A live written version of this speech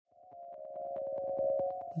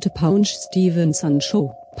The Paunch Stevenson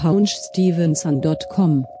Show,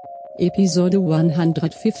 paunchstevenson.com. Episode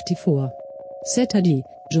 154. Saturday,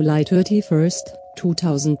 July 31st,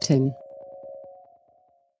 2010.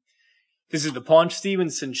 This is the Paunch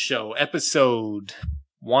Stevenson Show, episode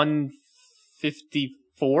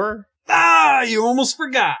 154. You almost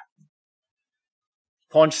forgot.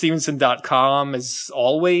 PaunchStevenson.com, as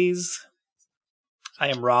always. I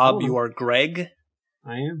am Rob, you are Greg.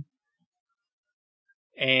 I am.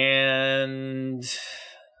 And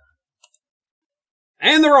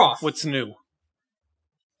they're off. What's new?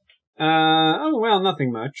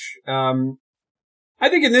 Nothing much. I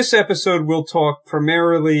think in this episode we'll talk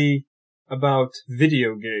primarily about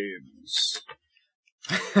video games.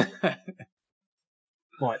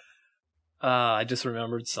 What? I just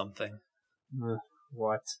remembered something.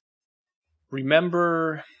 What?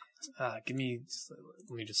 Remember, let me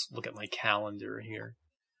just look at my calendar here.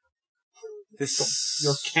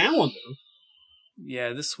 Your calendar?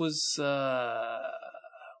 Yeah, this was, what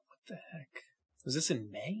the heck? Was this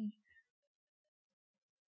in May?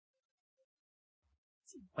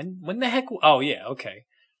 When the heck? Oh, yeah, okay.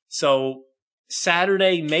 So,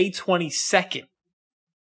 Saturday, May 22nd.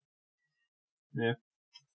 Yeah.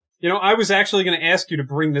 You know, I was actually going to ask you to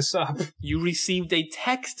bring this up. You received a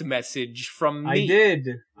text message from me.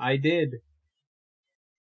 I did.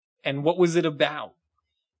 And what was it about?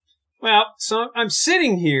 Well, so I'm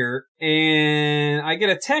sitting here, and I get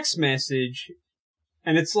a text message,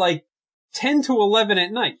 and it's like 10 to 11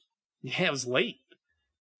 at night. Yeah, it was late.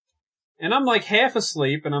 And I'm like half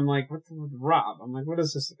asleep, and I'm like, Rob? I'm like, what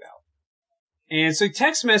is this about? And so he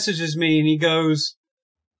text messages me, and he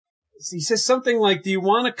says something like, do you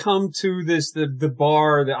want to come to the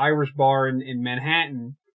bar, the Irish bar in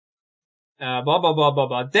Manhattan? Blah, blah, blah, blah,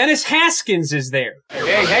 blah. Dennis Haskins is there.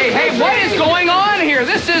 Hey, what is going on here?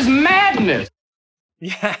 This is madness.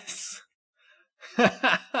 Yes.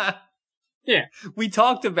 Yeah. We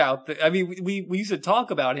talked about we used to talk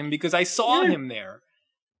about him because I saw him there.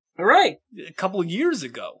 All right. A couple of years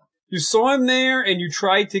ago. You saw him there and you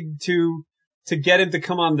tried to get him to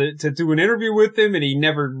come on to do an interview with him, and he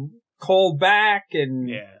never called back. And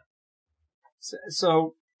yeah.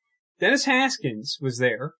 So Dennis Haskins was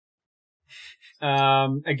there.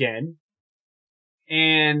 Again.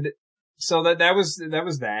 And so that was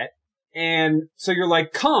that. And so you're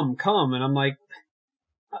like, come. And I'm like,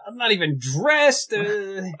 I'm not even dressed.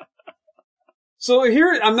 So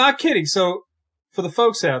here, I'm not kidding. So for the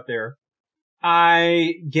folks out there,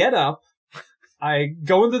 I get up, I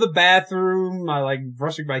go into the bathroom, I like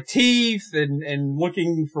brushing my teeth and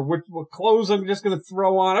looking for what clothes I'm just going to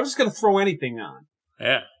throw on. I'm just going to throw anything on.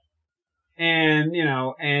 Yeah. And,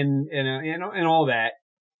 and all that.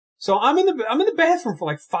 So I'm in the bathroom for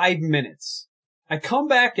like 5 minutes. I come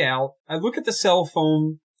back out, I look at the cell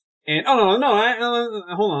phone, and, hold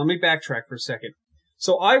on, let me backtrack for a second.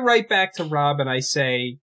 So I write back to Rob and I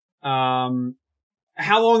say, how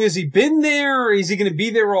long has he been there? Or is he going to be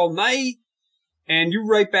there all night? And you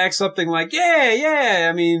write back something like, yeah,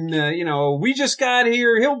 I mean, we just got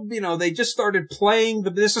here, they just started playing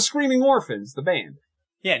this is Screaming Orphans, the band.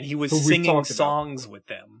 Yeah, and he was singing songs with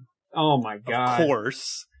them. Oh my God. Of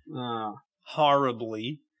course.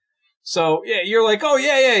 Horribly. So, yeah, you're like, oh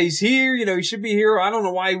yeah, he's here, he should be here. I don't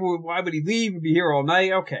know why would he leave? He'd be here all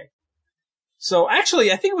night. Okay. So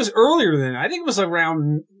actually, I think it was earlier than that. I think it was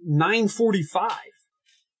around 9:45.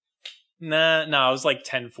 No, it was like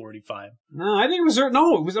 10:45. No, I think it was, I'm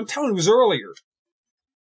telling you, it was earlier.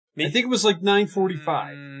 Maybe, I think it was like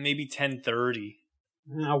 9:45. Maybe 10:30.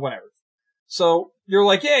 No, whatever. So, you're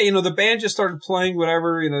like, yeah, the band just started playing,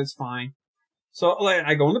 whatever, it's fine. So,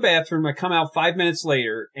 I go in the bathroom, I come out 5 minutes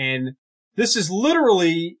later, and this is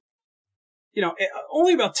literally,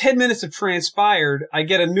 only about 10 minutes have transpired. I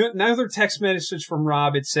get another text message from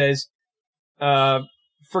Rob. It says,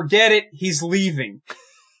 forget it, he's leaving.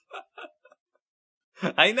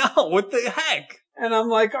 I know, what the heck? And I'm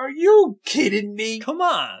like, are you kidding me? Come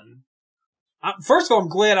on. First of all, I'm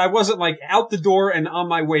glad I wasn't like out the door and on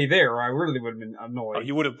my way there. I really would have been annoyed. Oh,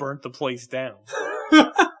 you would have burnt the place down.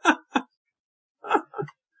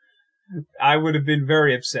 I would have been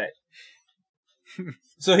very upset.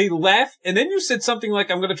 So he left, and then you said something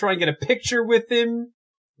like, I'm going to try and get a picture with him.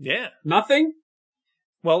 Yeah. Nothing?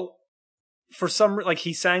 Well, for some,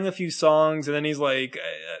 he sang a few songs, and then he's like,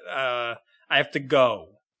 I have to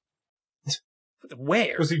go.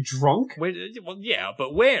 Where? Was he drunk? Well, yeah,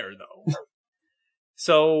 but where, though?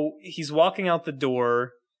 So he's walking out the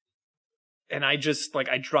door, and I just,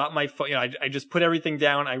 I dropped my phone, I just put everything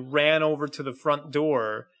down, I ran over to the front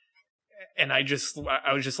door, and I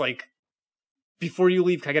was just like, before you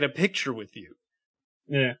leave, can I get a picture with you?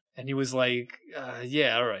 Yeah. And he was like,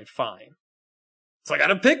 yeah, all right, fine. So I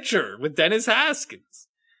got a picture with Dennis Haskins.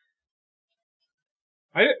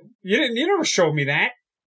 You never showed me that.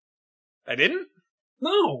 I didn't?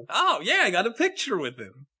 No. Oh, yeah, I got a picture with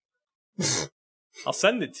him. I'll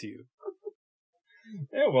send it to you.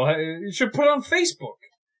 Yeah, well, you should put it on Facebook.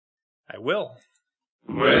 I will.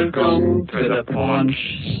 Welcome to the Paunch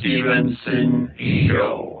Stevenson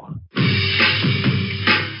Show.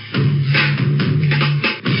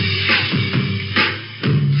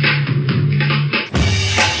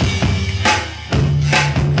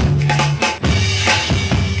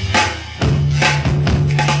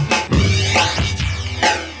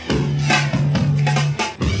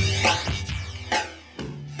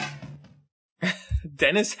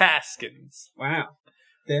 Dennis Haskins. Wow.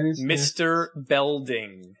 Dennis Mr.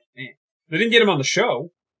 Belding. Man. They didn't get him on the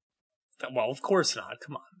show. Well, of course not.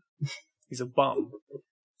 Come on. He's a bum.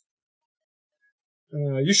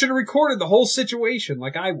 You should have recorded the whole situation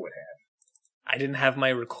like I would have. I didn't have my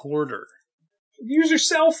recorder. Use your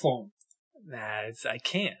cell phone. Nah, I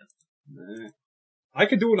can't. Nah. I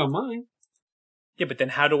could do it on mine. Yeah, but then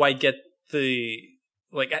how do I get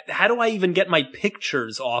how do I even get my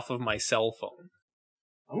pictures off of my cell phone?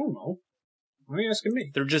 I don't know. Why are you asking me?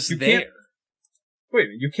 They're just You there. can't- Wait a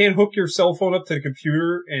minute, you can't hook your cell phone up to the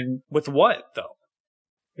computer and With what, though?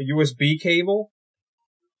 a USB cable?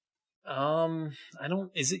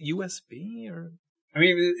 Is it USB or? I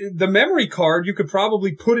mean, the memory card, you could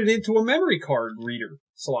probably put it into a memory card reader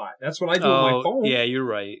slot. That's what I do with my phone. Yeah, you're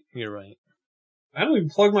right. You're right. I don't even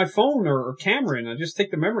plug my phone or camera in. I just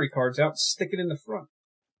take the memory cards out and stick it in the front.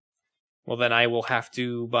 Well, then I will have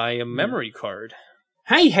to buy a memory card.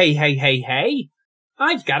 Hey.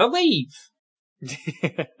 I've got to leave.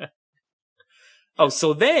 Oh,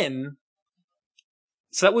 so that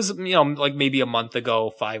was, like maybe a month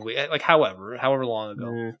ago, 5 weeks, like however long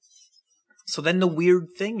ago. So then the weird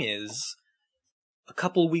thing is, a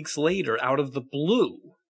couple weeks later, out of the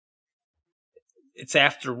blue, it's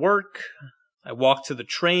after work, I walk to the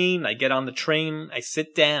train, I get on the train, I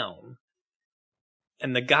sit down,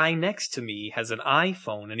 and the guy next to me has an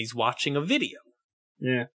iPhone and he's watching a video.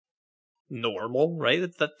 Yeah. Normal, right?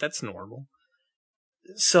 That's normal.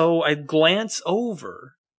 So I glance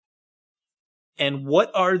over, and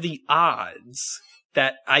what are the odds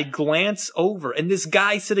that I glance over and this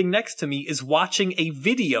guy sitting next to me is watching a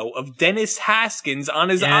video of Dennis Haskins on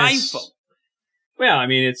his iPhone? Well, I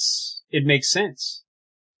mean, it makes sense.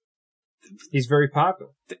 He's very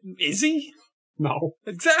popular. Is he? No.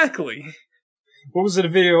 Exactly. What was it a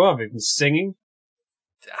video of? Him singing?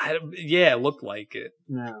 Yeah, it looked like it.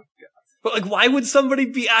 No. But why would somebody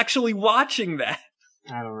be actually watching that?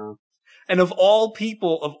 I don't know. And of all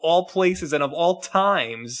people, of all places, and of all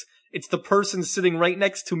times, it's the person sitting right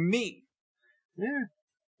next to me. Yeah.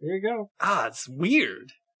 There you go. It's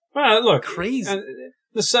weird. Well, look. Crazy.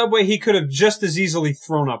 The subway, he could have just as easily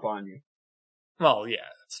thrown up on you. Well, yeah,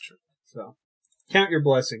 that's true. So, count your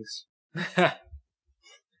blessings. Wait,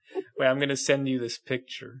 I'm going to send you this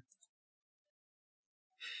picture.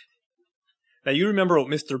 Now, you remember what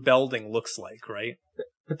Mr. Belding looks like, right?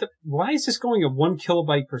 But why is this going at 1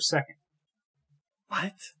 kilobyte per second?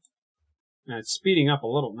 What? Now, it's speeding up a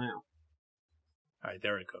little now. All right,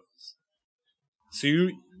 there it goes. So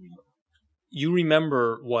you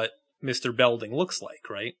remember what Mr. Belding looks like,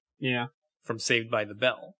 right? Yeah. From Saved by the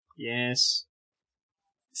Bell. Yes.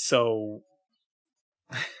 So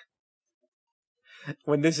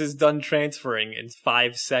when this is done transferring in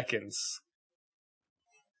 5 seconds,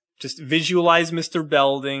 just visualize Mr.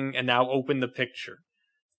 Belding and now open the picture.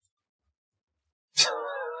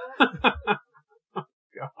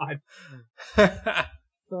 God.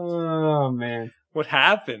 Oh, man. What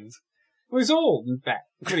happened? Well, he's old, in fact.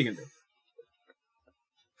 What are you going to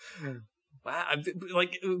do? Wow,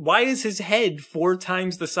 why is his head 4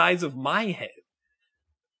 times the size of my head?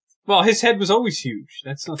 Well, his head was always huge.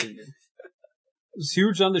 That's nothing new. It was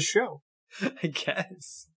huge on the show. I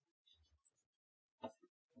guess.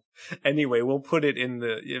 Anyway, we'll put it in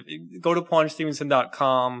go to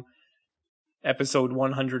PaunchStevenson.com, episode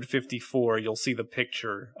 154. You'll see the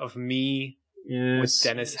picture of me with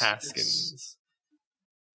Dennis Haskins. Yes.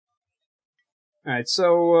 All right,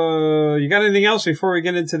 so you got anything else before we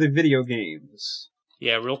get into the video games?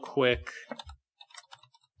 Yeah, real quick.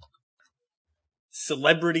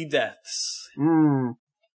 Celebrity deaths.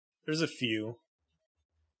 There's a few.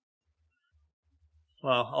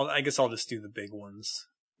 Well, I guess I'll just do the big ones.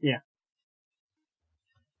 Yeah.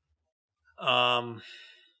 Art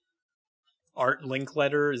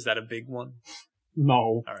Linkletter, is that a big one?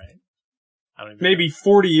 No. All right. I don't even Maybe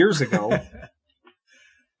 40 years ago.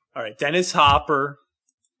 All right, Dennis Hopper,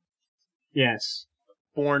 Yes.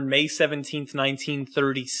 Born May 17th,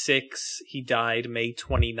 1936. He died May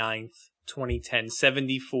 29th, 2010.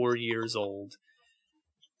 74 years old.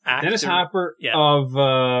 Actor, Dennis Hopper yeah. of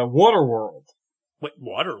Waterworld. Wait,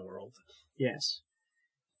 Waterworld? Yes.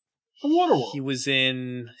 Waterworld. He was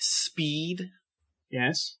in Speed.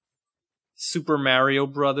 Yes. Super Mario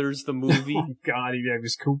Brothers, the movie. Oh, God, he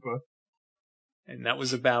was Koopa. And that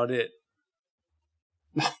was about it.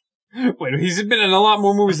 Wait, he's been in a lot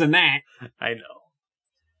more movies than that. I know.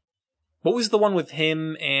 What was the one with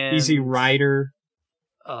him and... Easy Rider.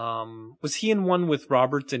 Was he in one with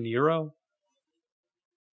Robert De Niro?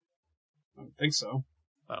 I don't think so.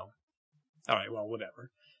 Oh. Alright, well, whatever.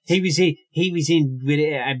 He was in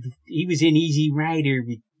Easy Rider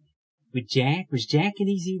with Jack. Was Jack in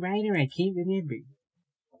Easy Rider? I can't remember.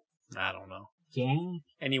 I don't know. Jack?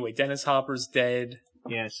 Anyway, Dennis Hopper's dead.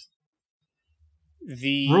 Yes.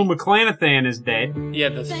 Rue McClanahan is dead. Yeah,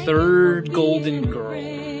 the third Golden Girl.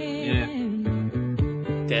 Yeah.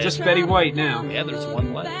 Dead. Just Betty White now. Yeah, there's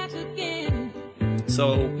one left.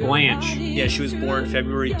 So Blanche. Yeah, she was born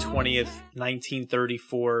February 20th,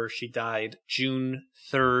 1934. She died June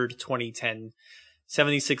 3rd, 2010.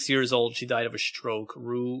 76 years old. She died of a stroke.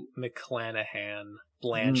 Rue McClanahan.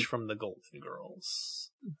 Blanche from the Golden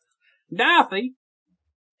Girls. Dorothy.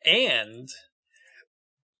 And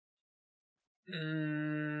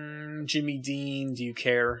Jimmy Dean, do you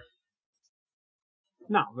care?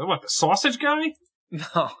 No, what, the sausage guy?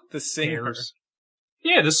 No, the singer. Cares.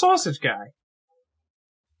 Yeah, the sausage guy.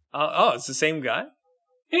 Oh, it's the same guy?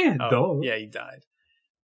 Yeah, Oh, yeah, he died.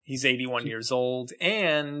 He's 81 years old.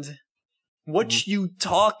 And what you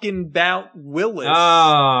talking about, Willis?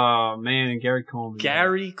 Oh, man, and Gary Coleman.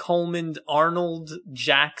 Gary Coleman, Arnold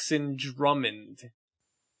Jackson Drummond.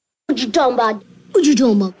 What you talking about? What you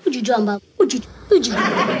talking about? What you talking about? What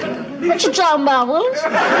you talking about, Willis?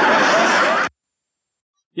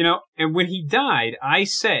 You know, and when he died, I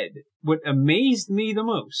said, what amazed me the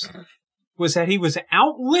most was that he was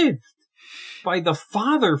outlived by the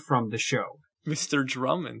father from the show. Mr.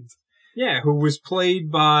 Drummond. Yeah, who was played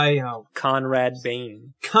by... Conrad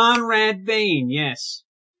Bain. Conrad Bain, yes.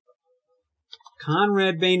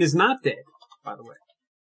 Conrad Bain is not dead, by the way.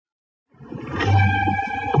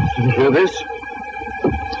 Did you hear this?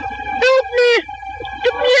 Help me!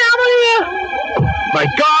 Get me out of here! My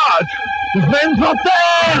God! This man's not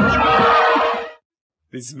dead!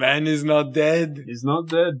 This man is not dead. He's not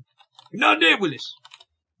dead. He's not dead, Willis.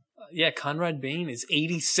 Yeah, Conrad Bain is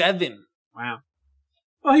 87. Wow.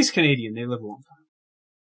 Well, he's Canadian. They live a long time.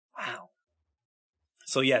 Wow.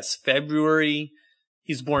 So yes,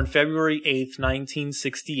 he's born February 8th,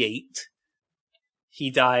 1968.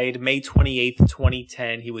 He died May 28th,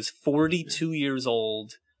 2010. He was 42 years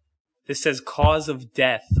old. This says cause of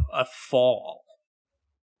death, a fall.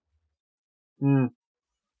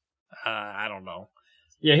 I don't know.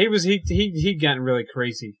 Yeah, he'd gotten really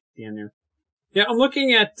crazy at the end there. Yeah, I'm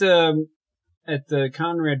looking at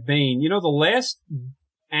Conrad Bain. You know, the last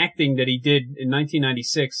acting that he did in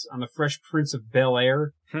 1996 on The Fresh Prince of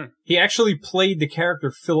Bel-Air, he actually played the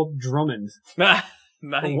character Philip Drummond. Nice.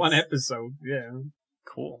 For one episode. Yeah.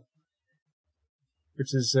 Cool.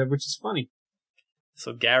 Which is funny.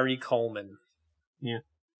 So Gary Coleman. Yeah.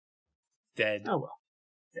 Dead. Oh well.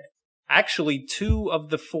 Dead. Actually, 2 of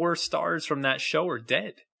the 4 stars from that show are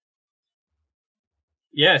dead.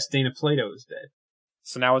 Yes, Dana Plato is dead.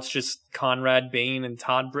 So now it's just Conrad Bain and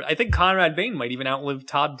Todd I think Conrad Bain might even outlive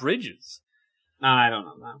Todd Bridges. I don't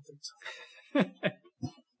know. I don't think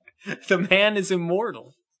so. The man is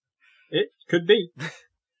immortal. It could be.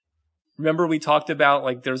 Remember we talked about,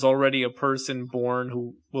 like, there's already a person born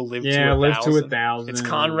who will live to 1,000? Yeah, live to 1,000. It's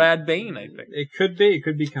Conrad Bain, I think. It could be. It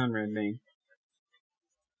could be Conrad Bain.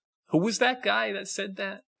 Who was that guy that said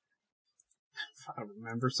that? I don't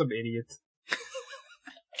remember. Some idiot.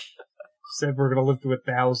 Said we're going to live to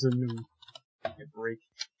 1,000 and get break.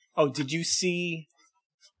 Oh, did you see...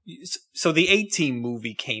 So the A-Team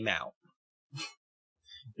movie came out.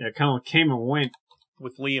 Yeah, it kind of came and went.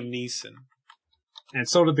 With Liam Neeson. And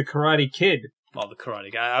so did the Karate Kid. Well, the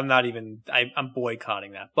Karate Guy. I'm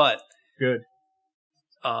boycotting that. But... Good.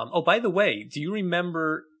 Oh, by the way, do you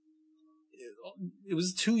remember... It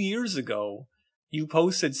was 2 years ago. You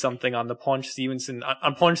posted something on the Paunch Stevenson...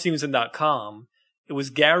 On PaunchStevenson.com. It was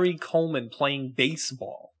Gary Coleman playing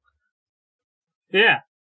baseball. Yeah.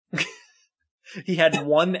 He had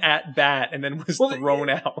one at-bat and then was thrown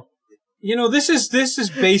out. You know, this is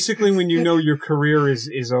basically when you know your career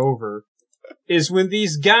is over. Is when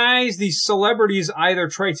these guys, these celebrities either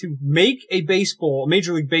try to make a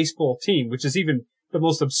Major League Baseball team, which is even the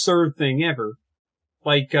most absurd thing ever,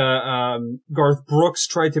 Like, Garth Brooks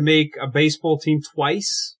tried to make a baseball team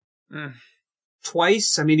twice.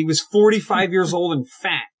 Twice. I mean, he was 45 years old and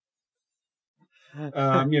fat.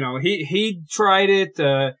 He tried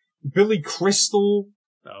it. Billy Crystal.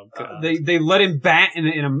 Oh, God. They let him bat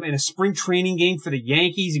in a spring training game for the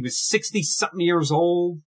Yankees. He was 60 something years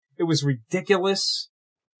old. It was ridiculous.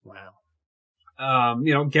 Wow.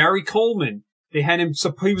 Gary Coleman. They had him,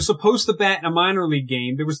 he was supposed to bat in a minor league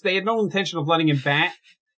game. They had no intention of letting him bat.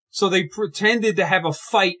 So they pretended to have a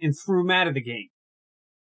fight and threw him out of the game.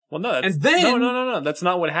 Well, no, and then, no. That's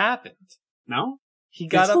not what happened. No? He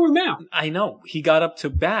threw him out. I know. He got up to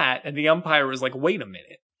bat and the umpire was like, wait a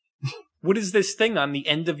minute. What is this thing on the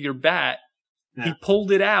end of your bat? Yeah. He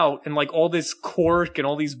pulled it out and like all this cork and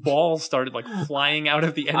all these balls started like flying out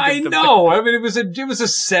of the end of the bat. I know. I mean, it was a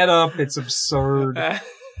setup. It's absurd.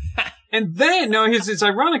 And then, it's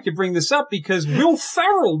ironic you bring this up because Will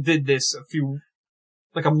Ferrell did this a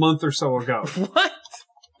month or so ago. What?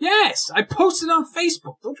 Yes, I posted on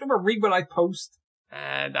Facebook. Don't you ever read what I post?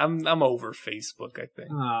 And I'm over Facebook, I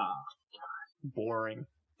think. Ah, boring.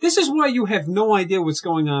 This is why you have no idea what's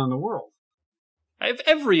going on in the world. I have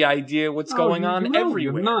every idea what's going on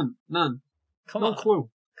everywhere. You have none. Come on. No clue.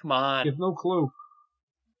 Come on. You have no clue.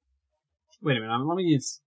 Wait a minute.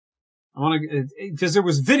 Because there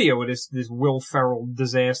was video of this Will Ferrell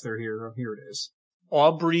disaster here. Oh, here it is.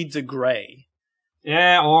 Aubrey de Grey.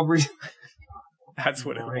 Yeah, Aubrey. That's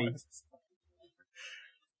what it was.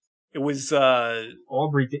 It was,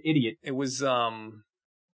 Aubrey the idiot. It was, what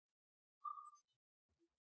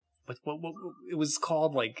it was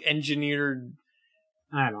called, like, engineered...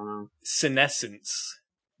 I don't know. Senescence.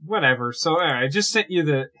 Whatever. So, alright, I just sent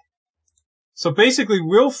you So basically,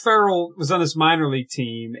 Will Ferrell was on this minor league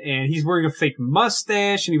team, and he's wearing a fake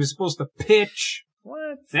mustache, and he was supposed to pitch.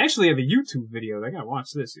 What? They actually have a YouTube video. I gotta watch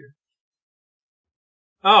this here.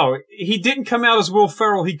 Oh, he didn't come out as Will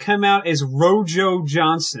Ferrell. He came out as Rojo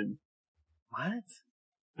Johnson. What?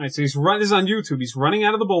 Alright, so this is on YouTube. He's running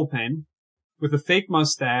out of the bullpen with a fake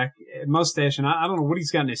mustache, and I don't know what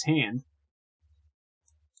he's got in his hand.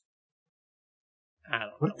 I don't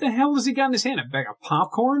know. What the hell has he got in his hand? A bag of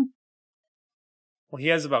popcorn? Well, he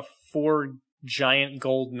has about 4 giant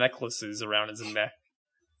gold necklaces around his neck.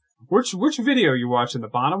 Which video are you watching? The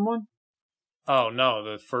bottom one? Oh, no,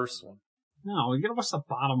 the first one. No, you gotta watch the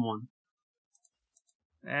bottom one.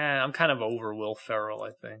 I'm kind of over Will Ferrell,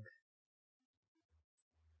 I think.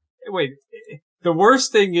 Wait, the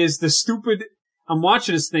worst thing is the stupid... I'm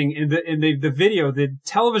watching this thing, and the video, the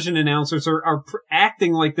television announcers are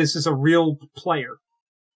acting like this is a real player.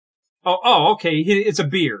 Oh, okay, it's a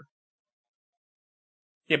beer.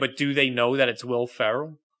 Yeah, but do they know that it's Will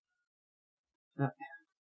Ferrell?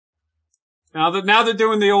 Now they're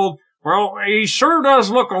doing the old, well, he sure does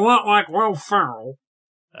look a lot like Will Ferrell.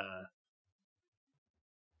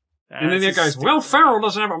 And then the guy's, Will Ferrell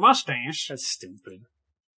doesn't have a mustache. That's stupid.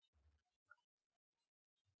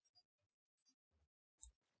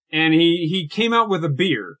 And he came out with a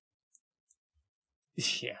beer.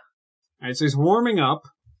 Yeah. Alright, so he's warming up.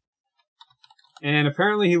 And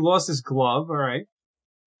apparently he lost his glove, alright.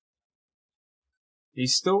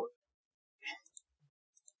 He's still...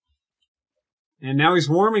 And now he's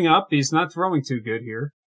warming up. He's not throwing too good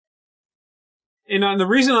here. And the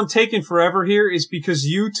reason I'm taking forever here is because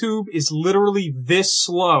YouTube is literally this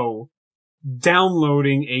slow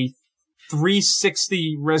downloading a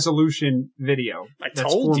 360 resolution video. That's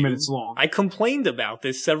told 4 minutes long. I complained about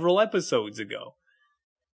this several episodes ago.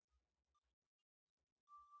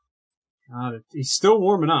 He's still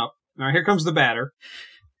warming up. All right, here comes the batter.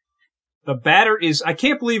 The batter is... I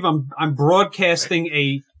can't believe I'm broadcasting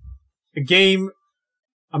a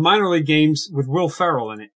minor league games with Will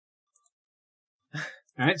Ferrell in it.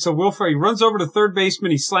 All right, so Will Ferrell, he runs over to third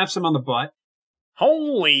baseman. He slaps him on the butt.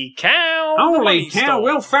 Holy cow! Holy cow!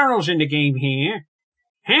 Will Ferrell's in the game here.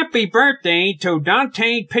 Happy birthday to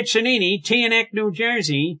Dante Piccinini, Teaneck, New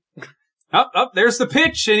Jersey. Up, there's the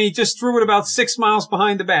pitch, and he just threw it about 6 miles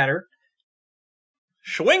behind the batter.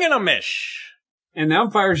 Swing and a miss. And the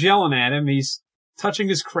umpire's yelling at him. He's touching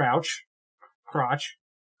his crotch.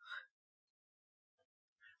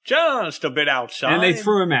 Just a bit outside. And they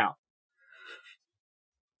threw him out.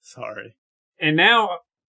 Sorry. And now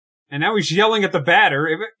he's yelling at the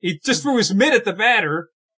batter. He just threw his mitt at the batter.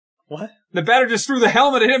 What? The batter just threw the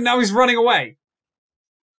helmet at him. Now he's running away.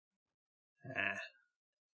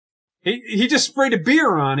 He just sprayed a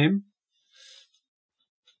beer on him.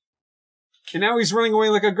 And now he's running away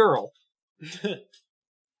like a girl.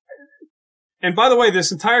 And by the way,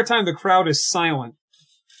 this entire time the crowd is silent.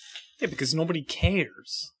 Yeah, because nobody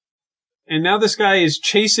cares. And now this guy is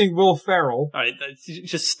chasing Will Ferrell. All right,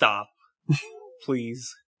 just stop, please.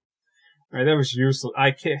 All right, that was useless.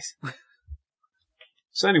 I can't.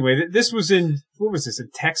 So anyway, this was in, what was this, in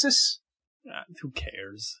Texas? Who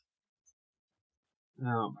cares?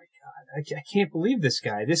 Oh my God. I can't believe this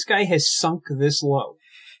guy. This guy has sunk this low.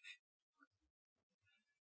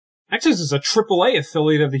 Actually, this is a AAA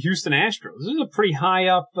affiliate of the Houston Astros. This is a pretty high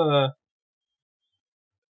up,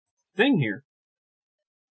 thing here.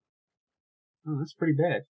 Oh, that's pretty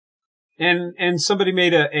bad. And somebody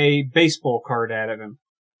made a baseball card out of him.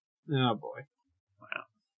 Oh boy. Wow.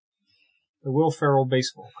 The Will Ferrell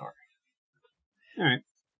baseball card. Alright.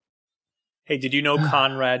 Hey, did you know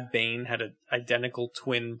Conrad Bain had an identical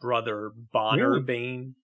twin brother, Bonner Really?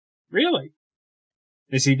 Bain? Really?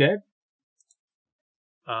 Is he dead?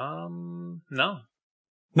 No.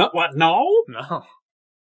 Not what? No? No.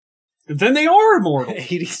 Then they are immortal.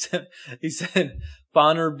 He said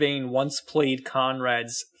Bonner Bain once played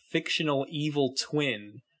Conrad's fictional evil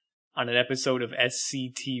twin on an episode of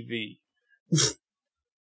SCTV.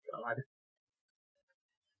 God.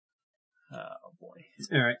 Oh, boy.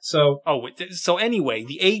 Alright, so. So anyway,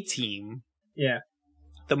 the A-Team, Yeah.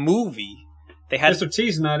 the movie, they had... Mr.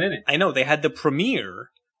 T's not in it. I know, they had the premiere,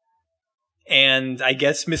 and I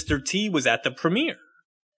guess Mr. T was at the premiere.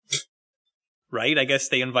 Right? I guess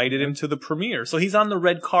they invited him to the premiere. So he's on the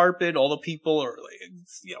red carpet, all the people are, like,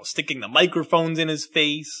 sticking the microphones in his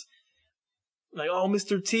face. Like, oh,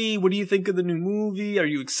 Mr. T, what do you think of the new movie? Are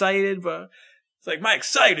you excited? But it's like, am I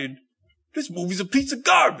excited? This movie's a piece of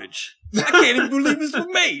garbage. I can't even believe this was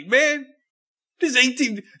made, man. This ain't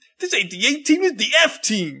the A-Team, it's the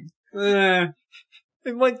F-Team. And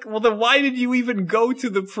like, well, then why did you even go to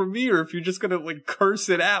the premiere if you're just gonna, like, curse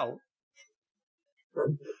it out?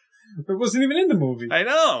 It wasn't even in the movie. I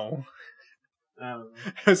know.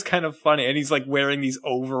 It was kind of funny. And he's, like, wearing these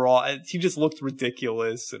overalls. He just looked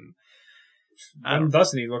ridiculous. And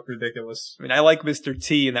Doesn't he look ridiculous? I mean, I like Mr.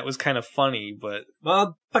 T, and that was kind of funny, but...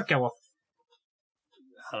 Well, fuck off.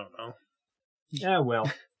 I don't know. Yeah, well.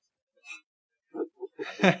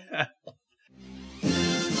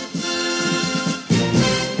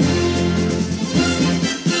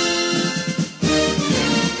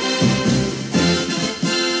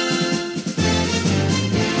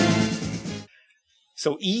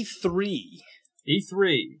 So E3.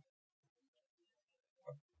 E3.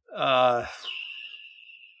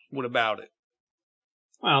 What about it?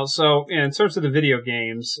 Well, so, in terms of the video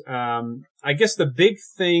games, I guess the big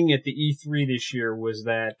thing at the E3 this year was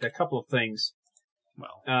that a couple of things.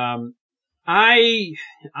 Well, I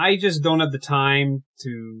just don't have the time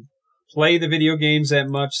to play the video games that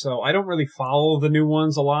much, so I don't really follow the new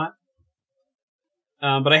ones a lot.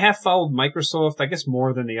 But I have followed Microsoft, I guess,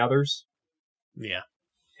 more than the others. yeah.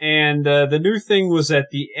 And the new thing was that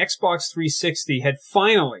the Xbox 360 had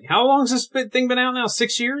finally... How long has this thing been out now?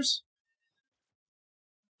 6 years?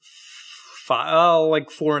 Like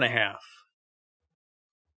 4.5.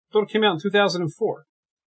 Thought it came out in 2004.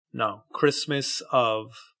 No, Christmas of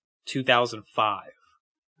 2005.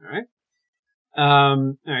 Alright.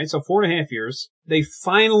 Alright, so 4.5 years. They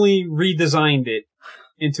finally redesigned it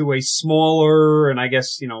into a smaller and I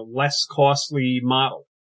guess, less costly model.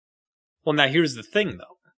 Well, now here's the thing,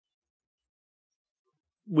 though.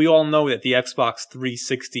 We all know that the Xbox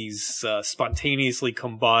 360s spontaneously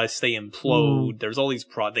combust, they implode, there's all these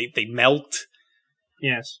they melt.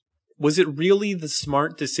 Yes. Was it really the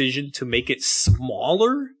smart decision to make it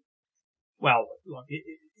smaller? Well, look,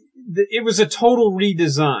 it was a total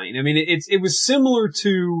redesign. I mean, it was similar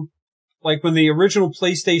to, like, when the original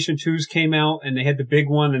PlayStation 2s came out and they had the big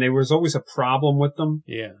one and there was always a problem with them.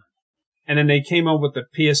 Yeah. And then they came out with the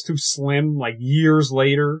PS2 Slim, like, years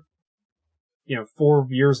later. 4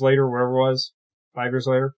 years later, whatever it was. 5 years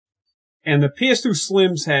later. And the PS2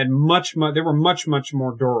 Slims had they were much, much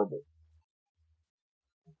more durable.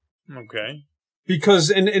 Okay. Because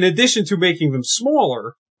in addition to making them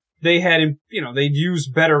smaller, they had, they'd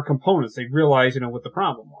used better components. They realized, what the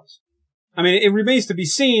problem was. I mean, it remains to be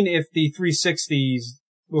seen if the 360s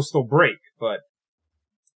will still break, but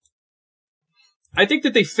I think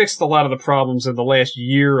that they fixed a lot of the problems in the last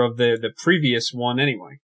year of the previous one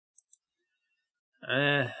anyway.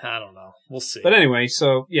 I don't know. We'll see. But anyway,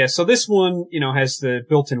 so this one, has the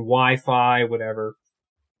built-in Wi-Fi, whatever.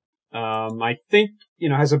 I think,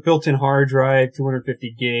 has a built-in hard drive,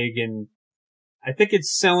 250 gig, and I think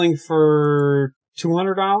it's selling for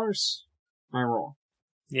 $200. Am I wrong?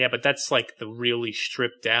 Yeah, but that's like the really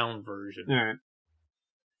stripped down version. Alright.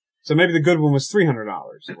 So maybe the good one was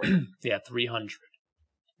 $300. Yeah, 300.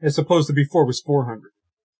 As opposed to before it was $400.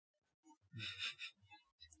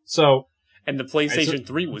 So. And the PlayStation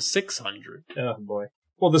 3 was $600. Oh boy.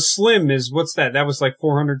 Well, the Slim is what's that? That was like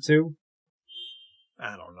 $400 too.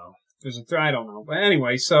 I don't know. I don't know, but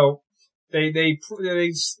anyway, so they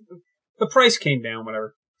the price came down,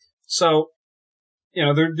 whatever. So,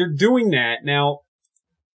 they're doing that now.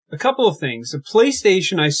 A couple of things. The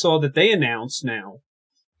PlayStation, I saw that they announced now.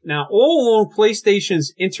 Now, all along,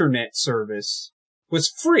 PlayStation's internet service was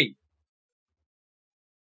free.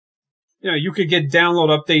 You could get download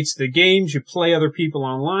updates to the games, you play other people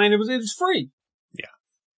online. It was free. Yeah.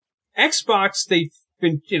 Xbox, they've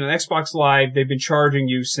been, Xbox Live, they've been charging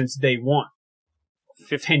you since day one.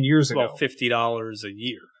 10 years ago. Well, $50 a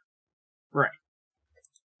year. Right.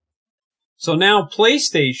 So now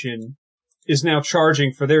PlayStation is now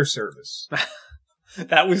charging for their service.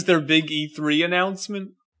 That was their big E3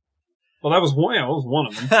 announcement? Well, that was one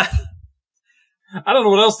of them. I don't know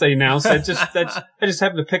what else they announced. I just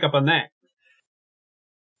happened to pick up on that.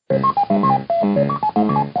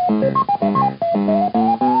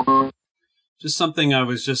 Just something I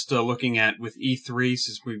was just looking at with E3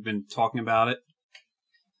 since we've been talking about it.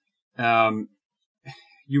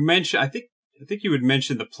 You mentioned, I think you had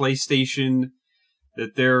mentioned the PlayStation,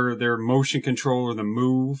 that their motion controller, the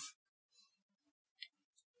Move.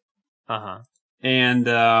 Uh-huh. And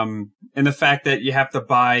the fact that you have to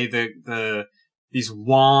buy these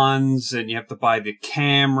wands and you have to buy the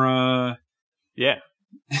camera. Yeah.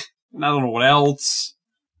 And I don't know what else.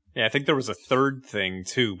 Yeah, I think there was a third thing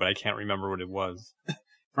too, but I can't remember what it was.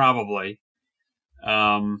 Probably.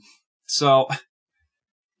 So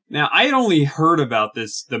now I had only heard about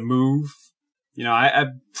the Move.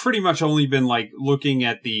 I've pretty much only been looking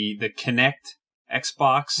at the Kinect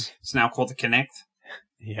Xbox. It's now called the Kinect.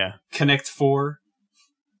 Yeah. Kinect 4.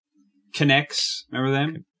 Kinects. Remember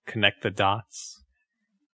them? Connect the dots.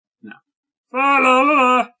 No.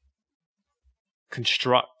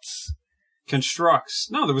 Constructs.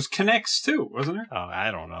 No, there was Kinects too, wasn't there? Oh,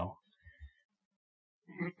 I don't know.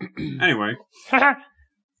 Anyway.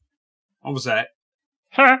 What was that?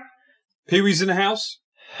 Pee-wee's in the house?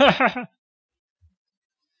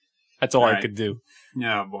 That's all I could do.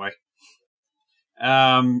 Oh, boy.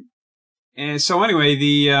 And so anyway,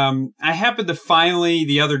 I happened to finally,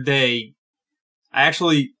 the other day, I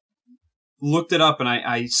actually looked it up and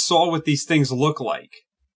I saw what these things look like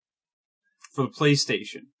for the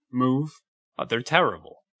PlayStation Move. Oh, they're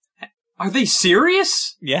terrible. Are they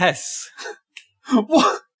serious? Yes.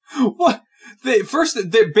 What?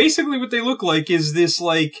 Basically what they look like is this,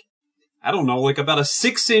 I don't know, about a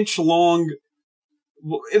 6-inch long,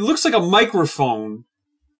 it looks like a microphone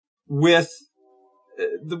with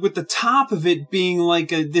the top of it being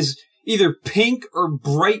this either pink or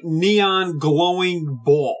bright neon glowing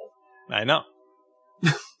ball. I know.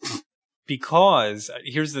 Because,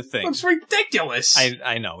 here's the thing. Looks ridiculous.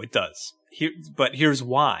 I know, it does. But here's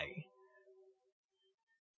why.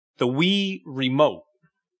 The Wii remote,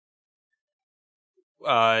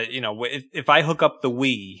 if I hook up the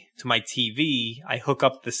Wii to my TV, I hook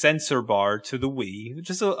up the sensor bar to the Wii, which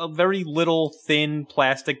is a very little thin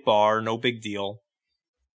plastic bar, no big deal.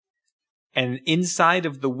 And inside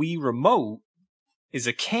of the Wii remote is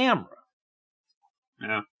a camera.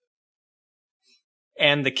 Yeah.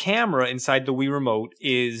 And the camera inside the Wii remote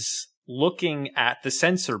is looking at the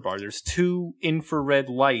sensor bar. There's 2 infrared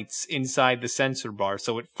lights inside the sensor bar,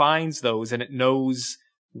 so it finds those and it knows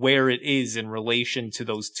where it is in relation to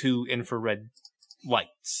those 2 infrared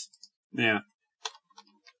lights. Yeah.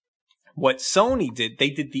 What Sony did, they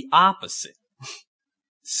did the opposite.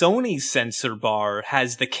 Sony's sensor bar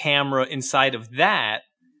has the camera inside of that,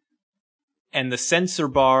 and the sensor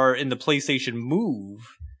bar in the PlayStation Move,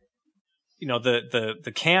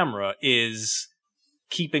 the camera is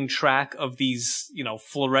keeping track of these,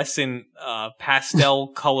 fluorescent,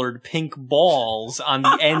 pastel-colored pink balls on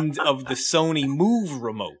the end of the Sony Move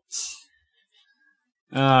remotes.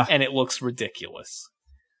 And it looks ridiculous.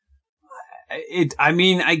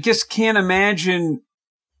 I just can't imagine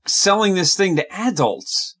selling this thing to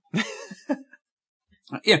adults.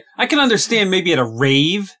 Yeah, I can understand maybe at a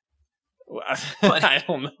rave. But I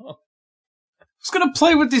don't know. Who's gonna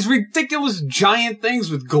play with these ridiculous giant things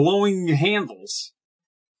with glowing handles?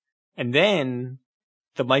 And then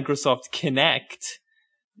the Microsoft Kinect.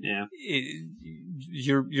 Yeah.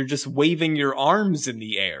 You're just waving your arms in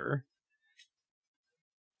the air.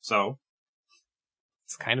 So?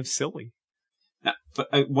 It's kind of silly. But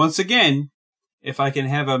once again, if I can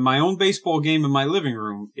have my own baseball game in my living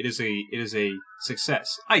room, it is a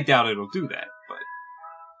success. I doubt it'll do that,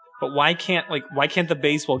 but why can't the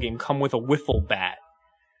baseball game come with a wiffle bat?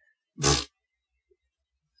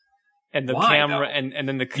 And the camera, and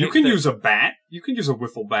then you can use a bat. You can use a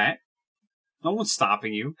wiffle bat. No one's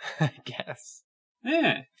stopping you. I guess.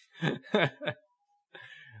 Yeah.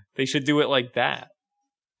 They should do it like that.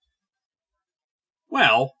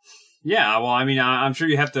 Well, yeah. Well, I mean, I'm sure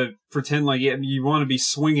you have to pretend like you want to be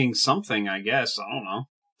swinging something, I guess. I don't know.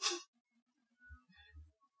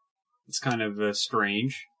 It's kind of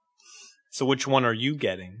strange. So which one are you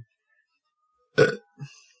getting? Well,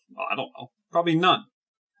 I don't know. Probably none.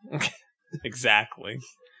 Exactly.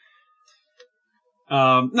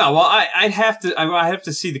 No, well, I'd have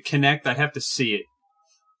to see the Kinect. I'd have to see it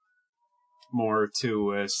more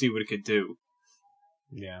to see what it could do.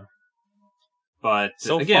 Yeah. But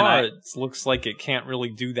So again, far, it looks like it can't really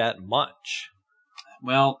do that much.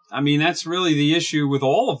 well, I mean, that's really the issue with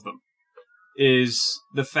all of them, is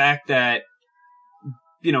the fact that,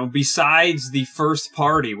 you know, besides the first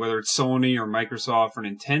party, whether it's Sony or Microsoft or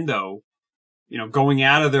Nintendo, you know, going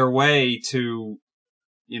out of their way to,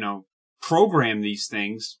 you know, program these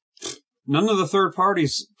things, none of the third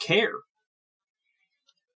parties care.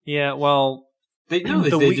 Yeah, well... They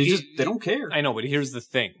don't care. I know, but here's the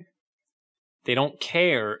thing. They don't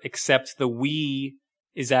care, except the Wii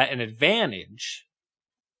is at an advantage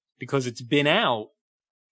because it's been out,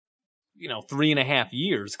 you know, 3.5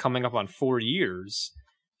 years, coming up on 4 years.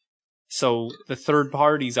 So the third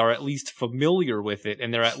parties are at least familiar with it,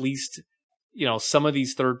 and they're at least, you know, some of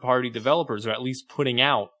these third party developers are at least putting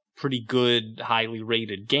out pretty good, highly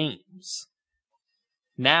rated games.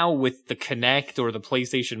 Now with the Kinect or the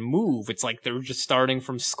PlayStation Move, it's like they're just starting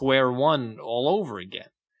from square one all over again.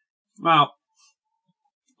 Well,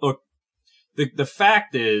 look, the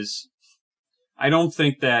fact is, I don't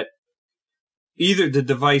think that either the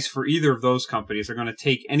device for either of those companies are going to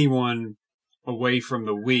take anyone away from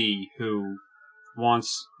the Wii who bought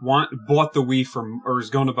the Wii or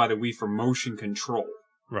is going to buy the Wii for motion control.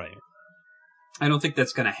 Right. I don't think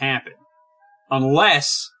that's going to happen.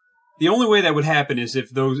 Unless the only way that would happen is if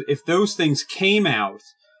those things came out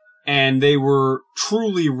and they were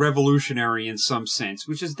truly revolutionary in some sense,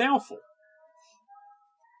 which is doubtful.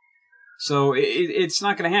 So it's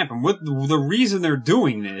not going to happen. What the reason they're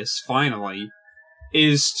doing this finally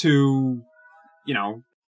is to, you know,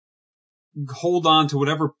 hold on to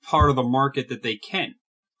whatever part of the market that they can.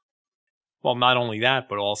 Well, not only that,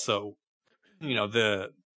 but also, you know,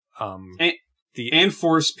 and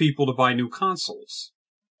force people to buy new consoles.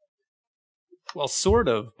 Well, sort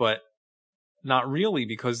of, but not really,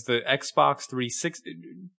 because the Xbox 360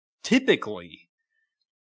 typically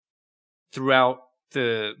throughout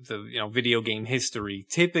the you know, video game history,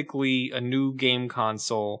 typically a new game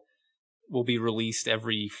console will be released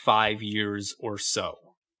every 5 years or so.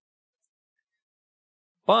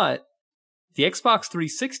 But the Xbox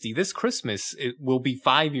 360 this Christmas, it will be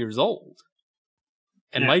 5 years old.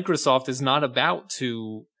 And yeah. Microsoft is not about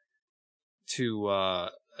to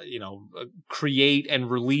you know, create and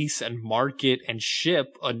release and market and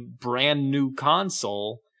ship a brand new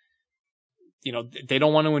console. You know, they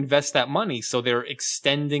don't want to invest that money, so they're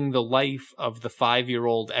extending the life of the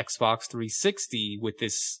 5-year-old Xbox 360 with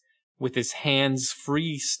this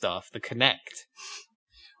hands-free stuff, the Kinect.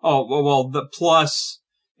 Oh, well, the plus,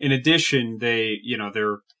 in addition, they've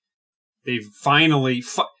finally,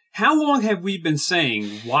 how long have we been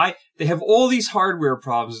saying why they have all these hardware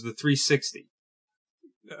problems with the 360?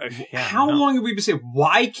 How long have we been saying,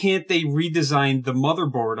 why can't they redesign the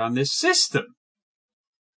motherboard on this system?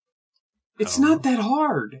 It's not that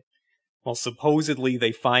hard. Well, supposedly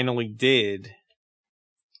they finally did.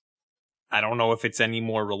 I don't know if it's any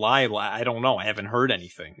more reliable. I don't know. I haven't heard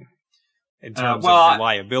anything in terms of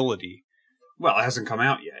reliability. Well, it hasn't come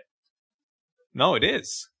out yet. No, it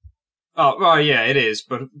is. Oh, well, yeah, it is.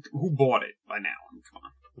 But who bought it by now? I mean, come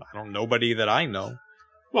on. I don't. Nobody that I know.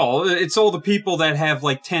 Well, it's all the people that have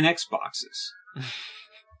like 10 Xboxes.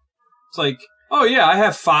 It's like, oh yeah, I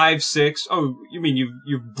have 5, 6. Oh, you mean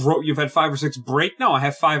you've had 5 or 6 break? No, I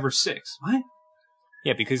have 5 or 6. What?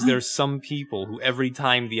 Yeah, because there's some people who every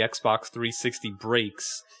time the Xbox 360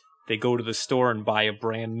 breaks, they go to the store and buy a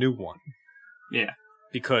brand new one. Yeah.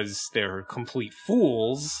 Because they're complete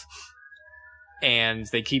fools, and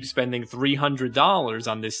they keep spending $300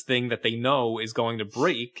 on this thing that they know is going to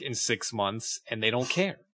break in 6 months, and they don't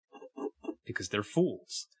care. Because they're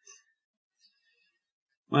fools.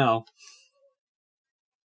 Well,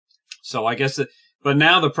 so I guess, but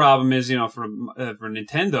now the problem is, you know, for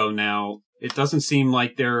Nintendo now, it doesn't seem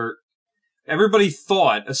like everybody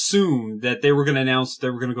assumed that they were going to announce they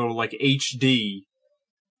were going to go to like HD,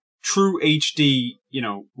 true HD, you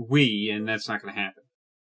know, Wii, and that's not going to happen.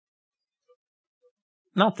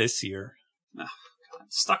 Not this year. Oh, God,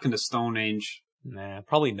 stuck in the Stone Age. Nah,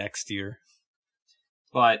 probably next year.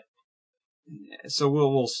 But, so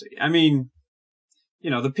we'll see. I mean,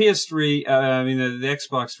 the PS3, the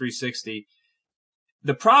Xbox 360,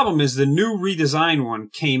 the problem is the new redesigned one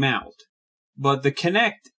came out, but the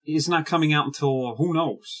Kinect is not coming out until, who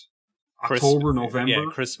knows, October, November? Yeah,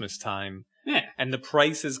 Christmas time. Yeah. And the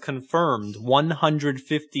price is confirmed,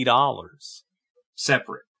 $150.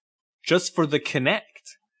 Separate. Just for the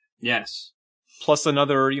Kinect. Yes. Plus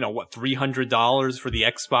another, $300 for the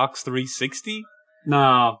Xbox 360?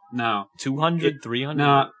 No. 200, 300?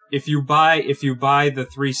 No, if you buy the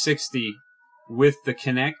 360 with the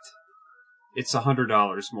Kinect, it's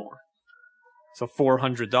 $100 more. So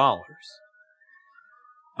 $400.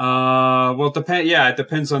 Well, it depends. Yeah, it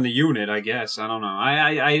depends on the unit, I guess. I don't know.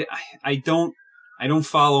 I don't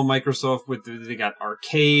follow Microsoft with they got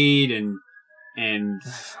arcade and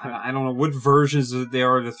I don't know what versions they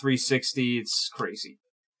are of the 360. It's crazy.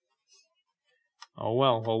 Oh,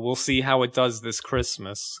 well, we'll see how it does this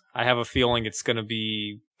Christmas. I have a feeling it's going to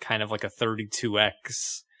be kind of like a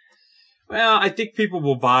 32X. Well, I think people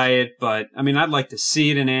will buy it, but I mean, I'd like to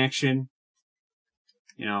see it in action.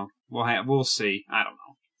 We'll see. I don't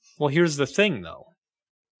know. Well, here's the thing, though.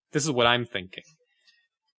 This is what I'm thinking.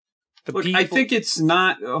 I think it's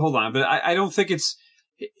not. Hold on, but I don't think it's.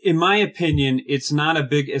 In my opinion, it's not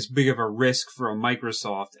as big of a risk for a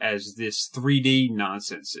Microsoft as this 3D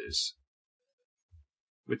nonsense is.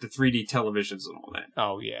 With the 3D televisions and all that.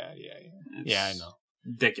 Oh, yeah. Yeah, I know.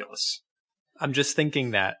 Ridiculous. I'm just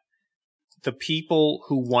thinking that the people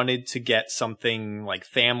who wanted to get something like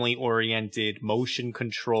family-oriented motion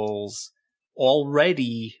controls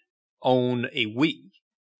already own a Wii.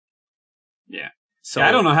 Yeah. So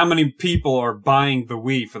I don't know how many people are buying the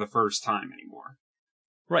Wii for the first time anymore.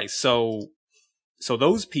 Right, so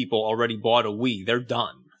those people already bought a Wii. They're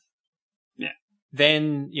done. Yeah.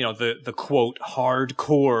 Then, the quote,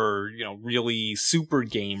 hardcore, really super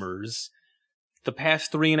gamers, the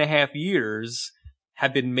past 3.5 years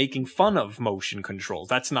have been making fun of motion controls.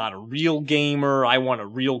 That's not a real gamer. I want a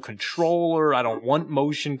real controller. I don't want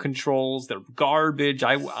motion controls. They're garbage.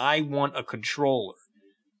 I want a controller.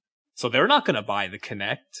 So they're not going to buy the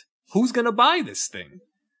Kinect. Who's going to buy this thing?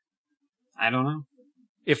 I don't know.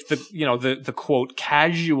 If the quote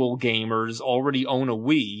casual gamers already own a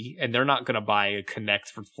Wii and they're not going to buy a Kinect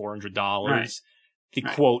for $400, right. The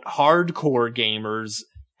quote hardcore gamers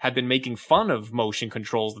have been making fun of motion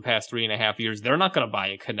controls the past 3.5 years. They're not going to buy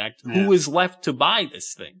a Kinect. Yeah. Who is left to buy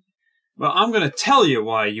this thing? Well, I'm going to tell you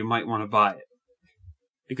why you might want to buy it.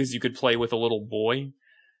 Because you could play with a little boy.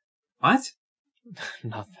 What?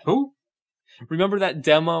 Nothing. Who? Remember that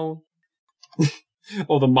demo?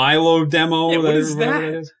 Oh, the Milo demo? Yeah, what is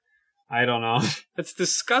that? I don't know. That's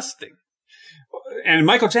disgusting. And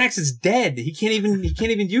Michael Jackson's dead. He can't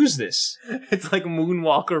even use this. It's like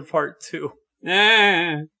Moonwalker Part 2.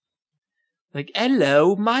 Ah. Like,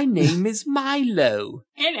 hello, my name is Milo.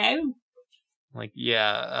 Hello. Like,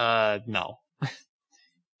 yeah, no. Have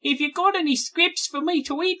you got any scripts for me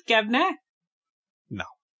to eat, Governor? No.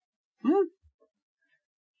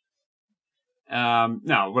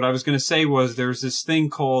 No, what I was going to say was there's this thing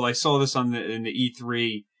called, I saw this in the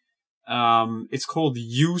E3, it's called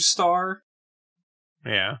U-Star.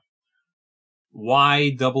 Yeah.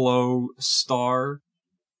 Y-00 Star.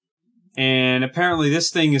 And apparently this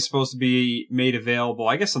thing is supposed to be made available,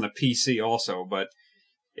 I guess on the PC also, but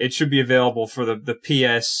it should be available for the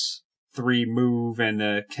PS3 Move and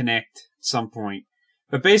the Kinect at some point.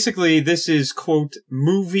 But basically this is, quote,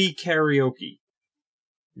 movie karaoke.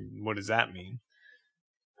 What does that mean?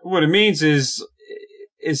 What it means is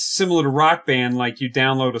similar to Rock Band, like you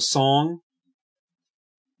download a song.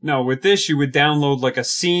 No, with this you would download like a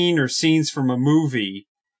scene or scenes from a movie,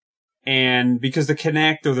 and because the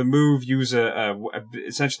Kinect or the Move use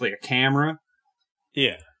essentially a camera,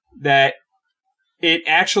 yeah, that it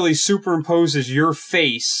actually superimposes your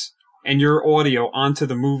face and your audio onto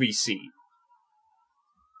the movie scene.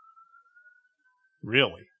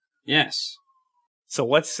 Really? Yes. So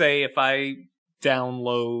let's say if I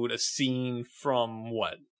download a scene from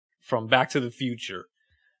what? From Back to the Future.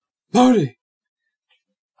 Marty!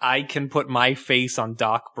 I can put my face on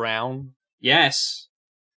Doc Brown? Yes.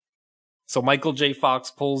 So Michael J. Fox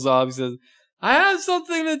pulls up, he says, I have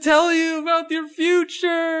something to tell you about your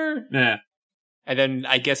future! Yeah. And then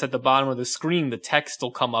I guess at the bottom of the screen, the text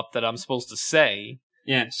will come up that I'm supposed to say.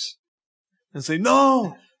 Yes. And say,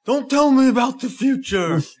 no! Don't tell me about the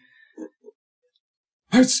future!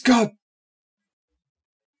 Hey, Scott!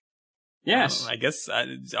 Yes. I guess.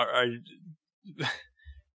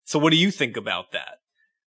 So what do you think about that?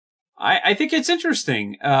 I think it's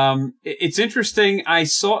interesting. It's interesting.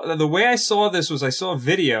 The way I saw this was I saw a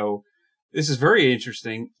video. This is very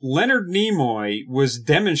interesting. Leonard Nimoy was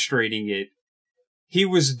demonstrating it. he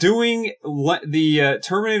was doing the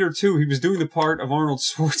Terminator 2. He was doing the part of Arnold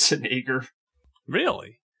Schwarzenegger.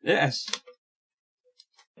 Really? Yes.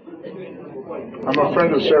 I'm a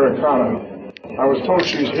friend of Sarah Connor. I was told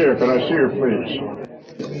she's here. Can I see her, please?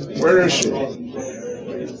 Where is she?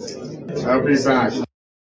 I'll be back.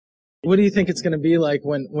 What do you think it's going to be like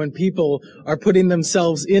when people are putting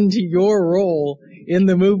themselves into your role in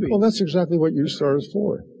the movie? Well, that's exactly what U-Star is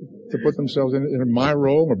for. To put themselves in my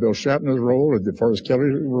role, or Bill Shatner's role, or DeForest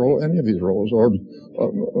Kelly's role, any of these roles, or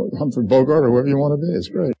Humphrey Bogart, or whoever you want to be. It's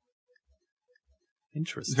great.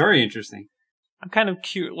 Interesting. It's very interesting. I'm kind of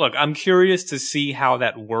curious. Look, I'm curious to see how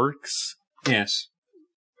that works. Yes.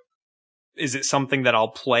 Is it something that I'll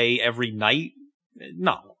play every night?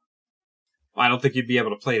 No. I don't think you'd be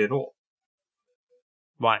able to play it at all.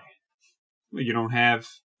 Why? Well, you don't have...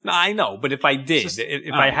 No, I know, but if I did,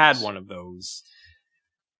 if I had one of those,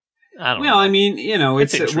 I don't know. Well, I mean, you know,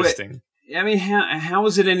 it's interesting. I mean, how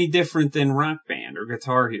is it any different than Rock Band or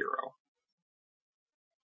Guitar Hero?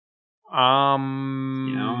 You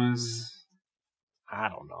know, I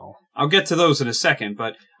don't know. I'll get to those in a second,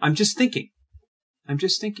 but I'm just thinking.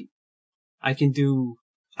 I can do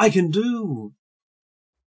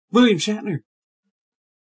William Shatner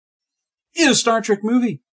in a Star Trek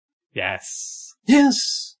movie. Yes.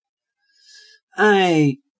 Yes.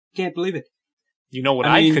 I can't believe it. You know what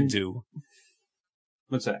I could do?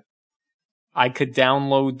 What's that? I could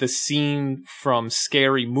download the scene from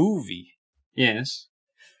Scary Movie. Yes.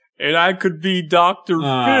 And I could be Dr. Phil.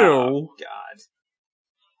 Oh, God.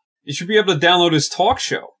 You should be able to download his talk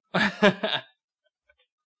show.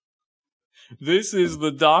 This is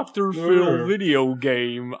the Dr. Phil video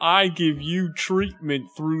game. I give you treatment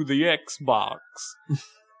through the Xbox.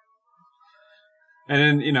 And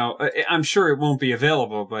then, you know, I'm sure it won't be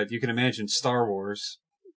available, but you can imagine Star Wars.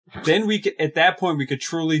 Then at that point, we could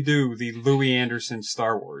truly do the Louis Anderson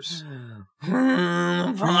Star Wars.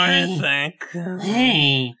 Parsec.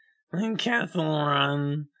 Hey. I'm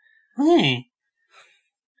Catherine. Hey.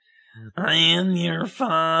 I am your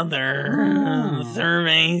father. The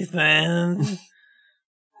survey says.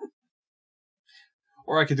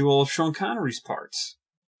 Or I could do all of Sean Connery's parts.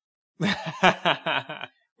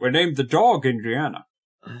 We named the dog Indiana.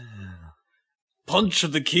 Punch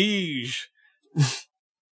the keys.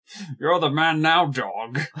 You're the man now,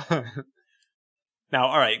 dog. Now,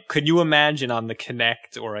 all right, could you imagine on the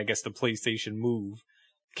Kinect, or I guess the PlayStation Move,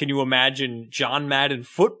 can you imagine John Madden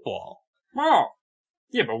football? Oh.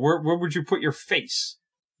 Yeah, but where would you put your face?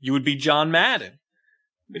 You would be John Madden.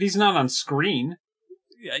 But he's not on screen.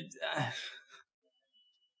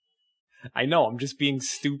 I know, I'm just being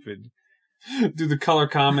stupid. Do the color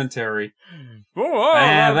commentary.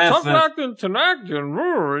 Tough acting tonight,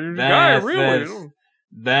 the guy really.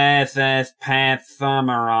 That's Pat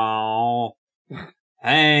Summerall.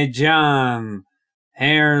 Hey, John,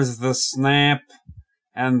 here's the snap,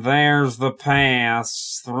 and there's the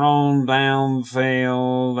pass, thrown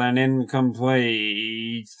downfield and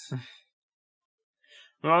incomplete.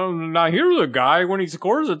 Now here's a guy, when he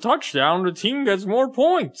scores a touchdown, the team gets more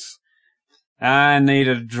points. I need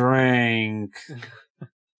a drink.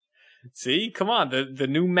 See? Come on, the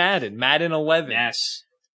new Madden 11. Yes.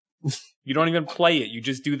 You don't even play it, you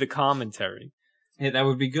just do the commentary. Yeah, that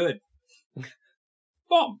would be good.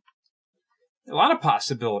 Well, a lot of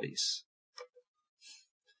possibilities.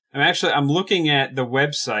 I'm looking at the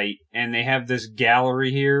website, and they have this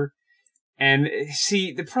gallery here. And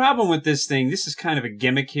see, the problem with this thing, this is kind of a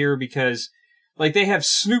gimmick here, because, like, they have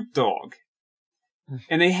Snoop Dogg.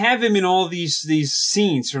 And they have him in all these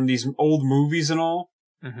scenes from these old movies and all.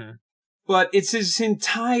 Mm-hmm. But it's his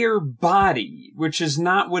entire body, which is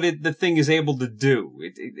not what the thing is able to do.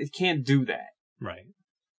 It can't do that. Right.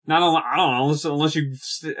 I don't know, unless you,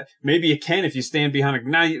 maybe it can if you stand behind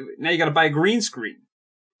now you gotta buy a green screen.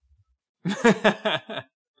 The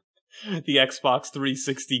Xbox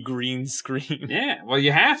 360 green screen. Yeah, well,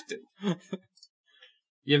 you have to.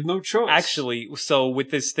 You have no choice. Actually, so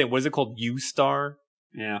with this thing, what is it called? U-Star?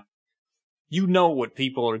 Yeah. You know what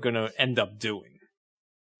people are going to end up doing.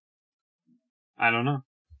 I don't know.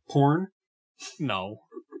 Porn? No.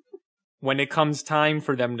 When it comes time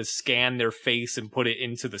for them to scan their face and put it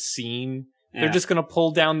into the scene, they're just going to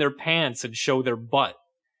pull down their pants and show their butt.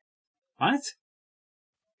 What?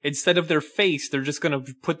 Instead of their face, they're just going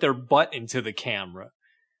to put their butt into the camera.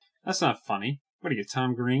 That's not funny. What are you,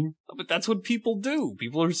 Tom Green? But that's what people do.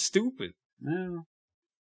 People are stupid. No.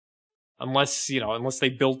 Unless they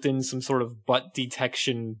built in some sort of butt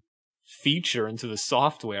detection feature into the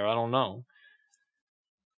software. I don't know.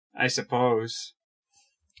 I suppose.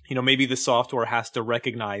 Maybe the software has to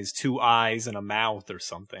recognize 2 eyes and a mouth or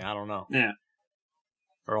something. I don't know. Yeah.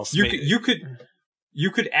 Or else You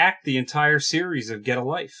could act the entire series of Get a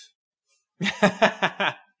Life.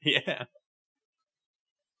 Yeah.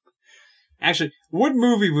 Actually, what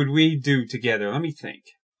movie would we do together? Let me think.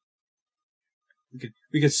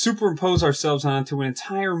 We could superimpose ourselves onto an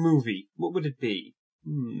entire movie. What would it be?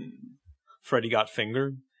 Freddy Got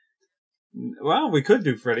Fingered. Well, we could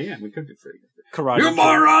do Freddy. Yeah, we could do Freddy. Karate You Kid.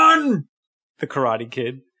 moron! The Karate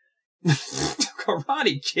Kid.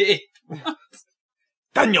 Karate Kid.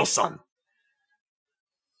 Daniel-san.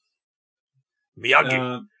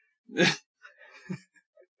 Miyagi.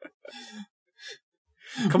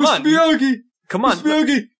 Come on. Mr. Miyagi! Come on. Mr.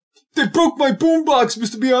 Miyagi! They broke my boombox,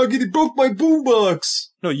 Mr. Miyagi! They broke my boombox!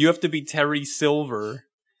 No, you have to be Terry Silver.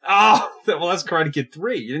 Oh, well, that's Karate Kid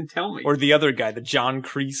 3. You didn't tell me. Or the other guy, the John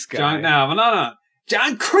Kreese guy. No.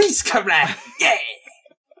 John Kreese karate! Yeah!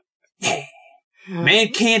 Yeah! Man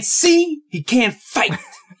can't see, he can't fight.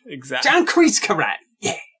 Exactly. John Kreese karate!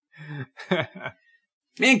 Yeah!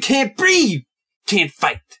 Man can't breathe, can't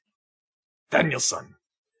fight. Daniel-san.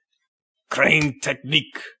 Crane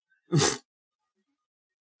technique.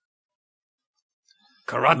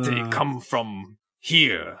 Karate come from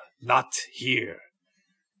here, not here.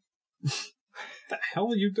 What the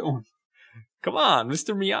hell are you doing? Come on,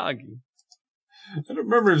 Mr. Miyagi. I don't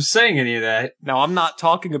remember him saying any of that. Now, I'm not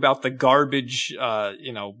talking about the garbage,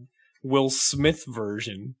 Will Smith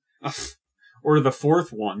version. Or the fourth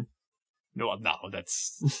one. No,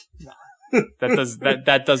 that's...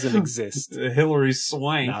 That doesn't exist. Hillary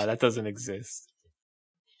Swank. No, that doesn't exist.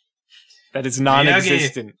 That is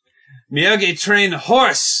non-existent. Miyagi trained a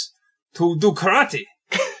horse to do karate.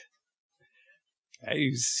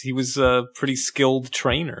 He was a pretty skilled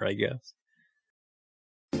trainer, I guess.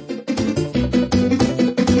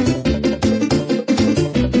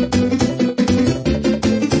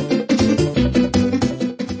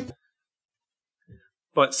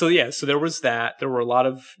 But so there was that. There were a lot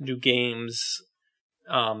of new games.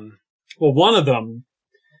 Well, one of them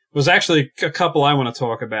was actually a couple I want to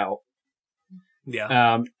talk about.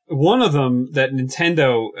 Yeah. One of them that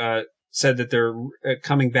Nintendo said that they're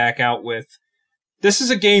coming back out with. This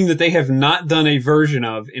is a game that they have not done a version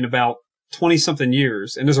of in about 20-something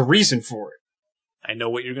years, and there's a reason for it. I know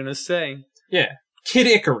what you're going to say. Yeah. Kid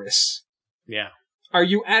Icarus. Yeah. Are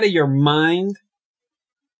you out of your mind?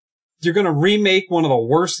 You're going to remake one of the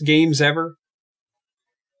worst games ever?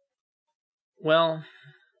 Well,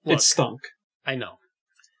 look, it stunk. I know.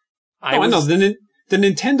 I know. The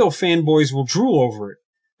Nintendo fanboys will drool over it,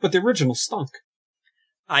 but the original stunk.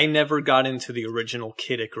 I never got into the original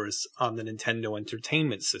Kid Icarus on the Nintendo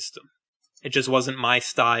Entertainment System. It just wasn't my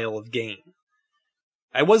style of game.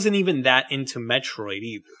 I wasn't even that into Metroid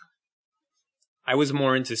either. I was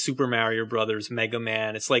more into Super Mario Brothers, Mega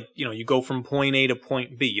Man. It's like, you go from point A to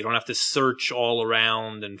point B. You don't have to search all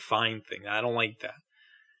around and find things. I don't like that.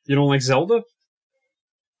 You don't like Zelda?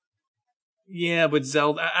 Yeah, but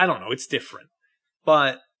Zelda, I don't know. It's different.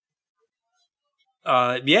 But,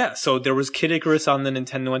 so there was Kid Icarus on the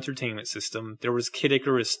Nintendo Entertainment System. There was Kid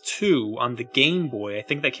Icarus 2 on the Game Boy. I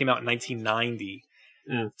think that came out in 1990.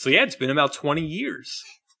 Yeah. So yeah, it's been about 20 years.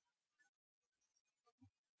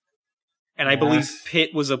 And I believe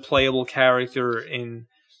Pit was a playable character in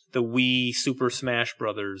the Wii Super Smash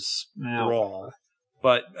Brothers Brawl.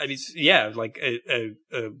 But, I mean, yeah, like a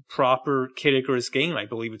proper Kid Icarus game, I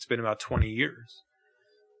believe it's been about 20 years.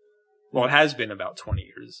 Well, it has been about 20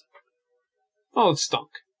 years. Oh, it stunk.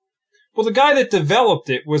 Well, the guy that developed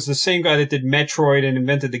it was the same guy that did Metroid and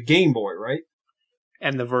invented the Game Boy, right?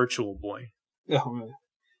 And the Virtual Boy. Oh,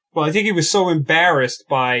 well, I think he was so embarrassed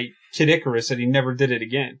by Kid Icarus that he never did it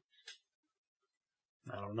again.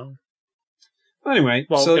 I don't know. Anyway,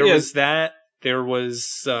 well, so, there was that. There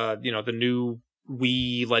was, the new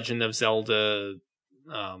Wii Legend of Zelda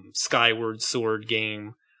Skyward Sword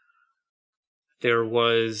game. There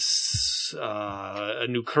was a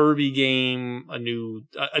new Kirby game, a new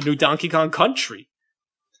Donkey Kong Country.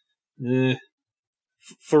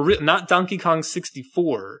 For real, not Donkey Kong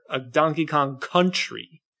 64, a Donkey Kong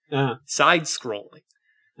Country. Side-scrolling.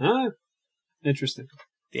 Interesting.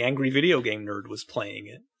 The Angry Video Game Nerd was playing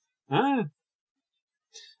it. I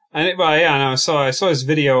saw his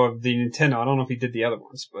video of the Nintendo. I don't know if he did the other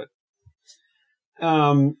ones, but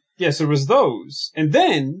yes, there was those. And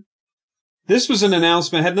then this was an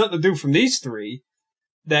announcement, had nothing to do from these three,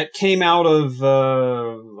 that came out of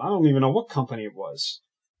I don't even know what company it was.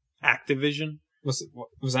 Activision? Was it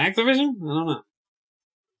Activision? I don't know.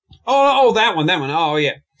 Oh, that one. Oh,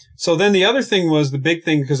 yeah. So then the other thing was the big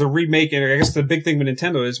thing, because they're remaking, I guess the big thing with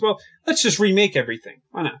Nintendo is, well, let's just remake everything.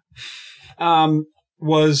 Why not?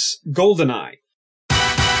 Was GoldenEye.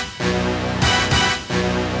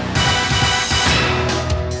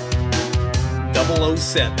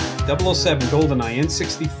 007. 007 GoldenEye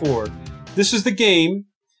N64. This is the game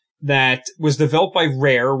that was developed by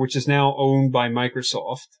Rare, which is now owned by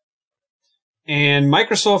Microsoft. And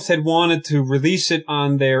Microsoft had wanted to release it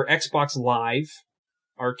on their Xbox Live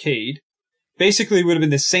arcade. Basically, it would have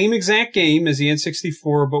been the same exact game as the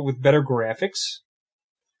N64, but with better graphics.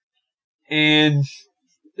 And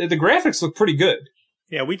the graphics look pretty good.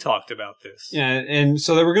 Yeah, we talked about this. Yeah, and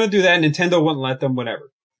so they were going to do that, and Nintendo wouldn't let them,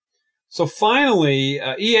 whatever. So finally,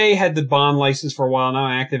 EA had the Bond license for a while, now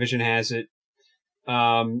Activision has it.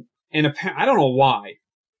 And I don't know why,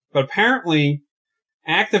 but apparently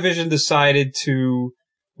Activision decided to,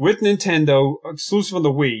 with Nintendo, exclusive on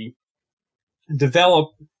the Wii, develop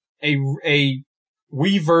a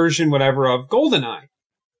Wii version, whatever, of GoldenEye.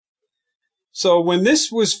 So when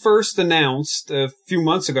this was first announced a few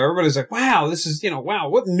months ago, everybody's like, wow, this is, wow,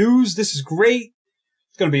 what news? This is great.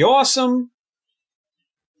 It's going to be awesome.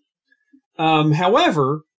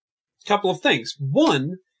 However, a couple of things.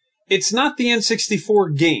 One, it's not the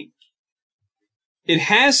N64 game. It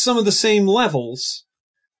has some of the same levels,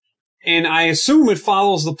 and I assume it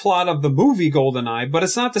follows the plot of the movie GoldenEye, but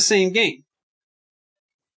it's not the same game.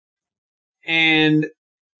 And,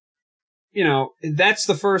 that's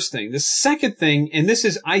the first thing. The second thing, and this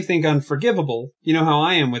is, I think, unforgivable. You know how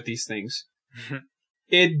I am with these things.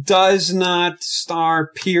 It does not star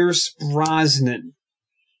Pierce Brosnan.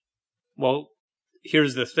 Well,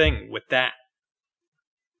 here's the thing with that.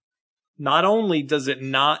 Not only does it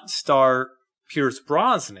not star Pierce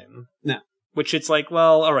Brosnan, no, which it's like,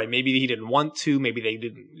 well, all right, maybe he didn't want to, maybe they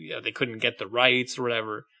didn't, they couldn't get the rights or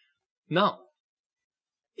whatever. No,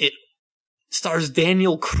 it stars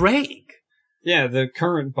Daniel Craig. Yeah, the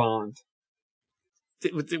current Bond.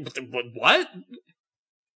 What?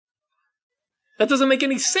 That doesn't make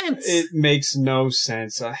any sense. It makes no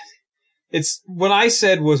sense. It's what I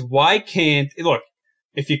said was, why can't look?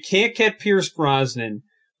 If you can't get Pierce Brosnan,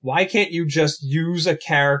 why can't you just use a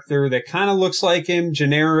character that kind of looks like him,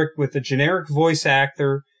 generic, with a generic voice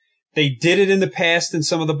actor? They did it in the past in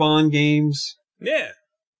some of the Bond games. Yeah.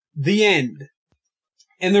 The end.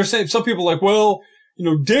 And they're saying, some people are like, well,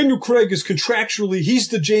 Daniel Craig is contractually, he's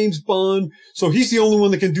the James Bond, so he's the only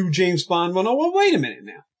one that can do James Bond. Well, no, wait a minute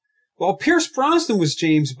now. Well, Pierce Brosnan was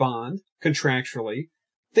James Bond, contractually.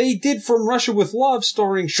 They did From Russia with Love,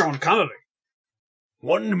 starring Sean Connery.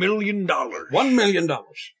 $1 million. $1 million.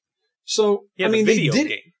 So, yeah, they did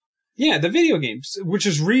game. Yeah, the video games, which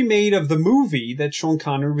is remade of the movie that Sean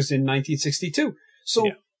Connery was in 1962. So,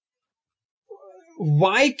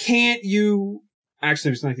 why can't you...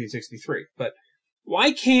 Actually, it was 1963, but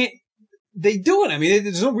why can't they do it?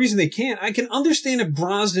 There's no reason they can't. I can understand if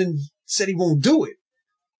Brosnan said he won't do it,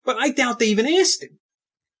 but I doubt they even asked him.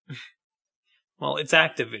 Well, it's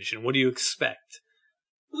Activision. What do you expect?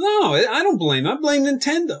 No, I don't blame them. I blame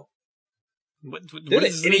Nintendo. What They're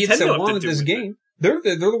the idiots that wanted this game. They're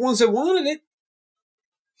the ones that wanted it.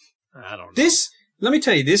 I don't know. Let me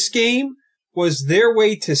tell you, this game was their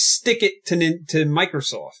way to stick it to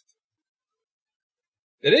Microsoft.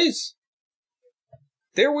 It is.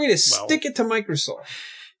 Their way to stick it to Microsoft.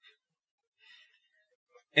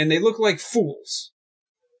 And they look like fools.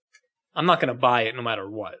 I'm not going to buy it no matter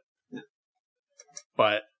what.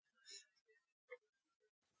 But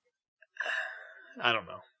I don't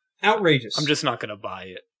know. Outrageous. I'm just not going to buy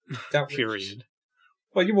it. Period.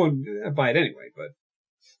 Well, you won't buy it anyway, but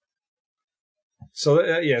so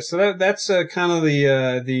so that's kind of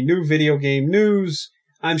the new video game news.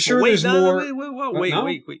 I'm sure there's more. Wait.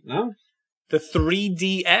 No? The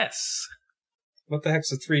 3DS. What the heck's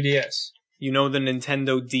the 3DS? You know the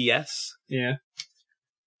Nintendo DS? Yeah.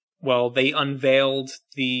 Well, they unveiled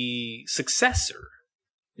the successor.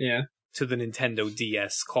 Yeah. To the Nintendo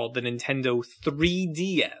DS called the Nintendo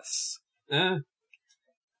 3DS.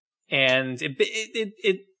 And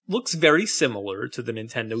it looks very similar to the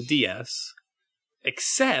Nintendo DS,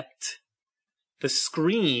 except the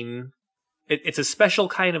screen, it's a special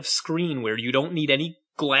kind of screen where you don't need any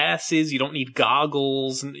glasses, you don't need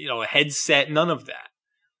goggles, a headset, none of that.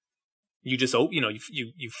 You just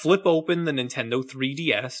you flip open the Nintendo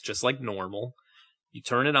 3DS just like normal. You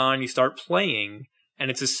turn it on, you start playing, and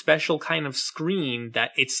it's a special kind of screen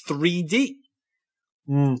that it's 3D.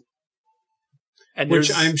 And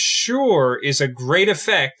which I'm sure is a great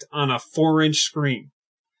effect on a 4-inch screen.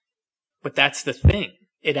 But that's the thing.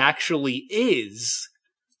 It actually is,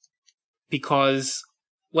 because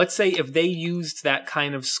let's say if they used that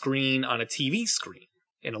kind of screen on a TV screen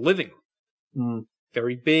in a living room,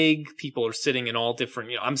 very big, people are sitting in all different,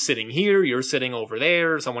 I'm sitting here, you're sitting over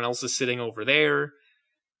there, someone else is sitting over there.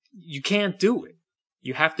 You can't do it.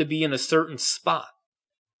 You have to be in a certain spot.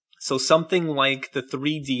 So something like the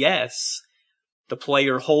 3DS, the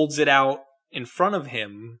player holds it out in front of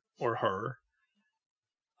him or her,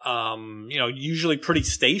 usually pretty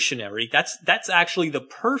stationary. That's actually the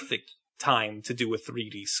perfect time to do a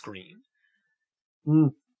 3D screen.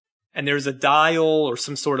 Mm. And there's a dial or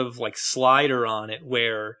some sort of like slider on it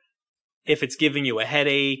where if it's giving you a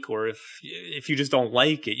headache or if you just don't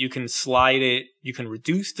like it, you can slide it, you can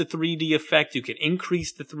reduce the 3D effect, you can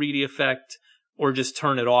increase the 3D effect, or just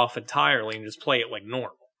turn it off entirely and just play it like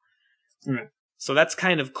normal. Mm. So that's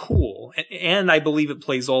kind of cool. And I believe it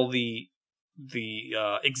plays all the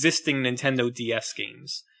existing Nintendo DS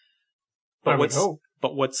games. But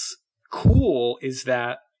what's cool is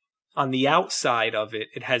that on the outside of it,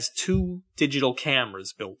 it has 2 digital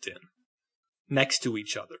cameras built in next to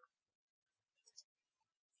each other.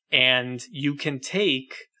 And you can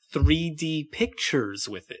take 3D pictures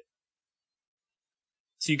with it.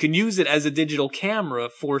 So you can use it as a digital camera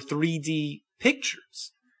for 3D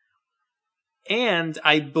pictures. And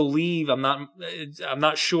I believe, I'm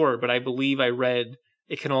not sure, but I believe I read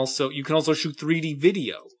you can also shoot 3D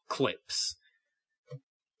video clips.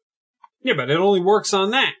 Yeah, but it only works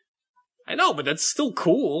on that. I know, but that's still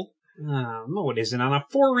cool. No, it isn't. On a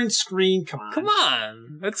 4-inch screen, come on. Come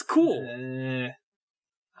on, that's cool.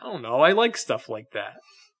 I don't know, I like stuff like that.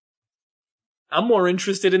 I'm more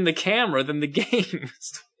interested in the camera than the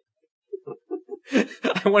games.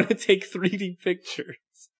 I want to take 3D pictures.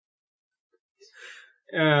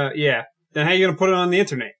 Yeah. Then how are you going to put it on the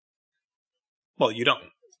internet? Well, you don't.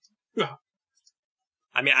 No.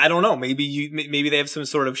 I mean, I don't know. Maybe they have some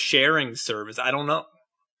sort of sharing service. I don't know.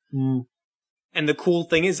 Mm. And the cool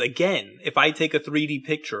thing is, again, if I take a 3D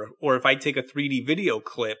picture or if I take a 3D video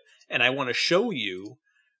clip and I want to show you,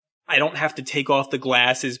 I don't have to take off the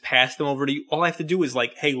glasses, pass them over to you. All I have to do is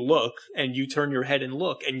like, hey, look, and you turn your head and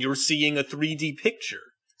look, and you're seeing a 3D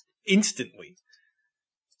picture instantly.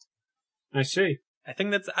 I see. I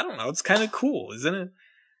think I don't know, it's kind of cool, isn't it?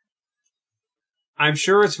 I'm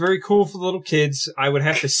sure it's very cool for little kids. I would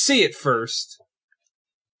have to see it first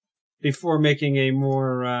before making a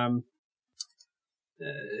more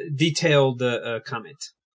detailed comment.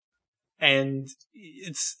 And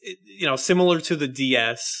it's similar to the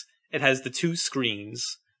DS. It has the 2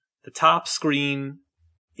 screens. The top screen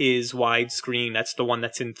is widescreen. That's the one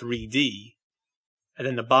that's in 3D. And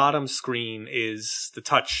then the bottom screen is the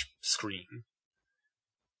touch screen.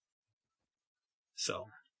 So,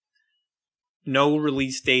 no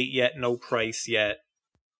release date yet, no price yet.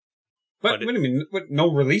 What do you mean? What? No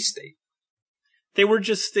release date? They were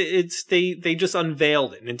just they just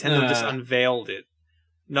unveiled it. Nintendo just unveiled it.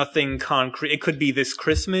 Nothing concrete. It could be this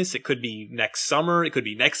Christmas. It could be next summer. It could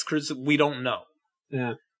be next Christmas. We don't know.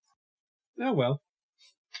 Yeah. Oh, well.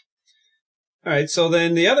 All right. So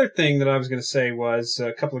then the other thing that I was going to say was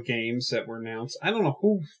a couple of games that were announced. I don't know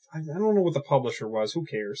what the publisher was. Who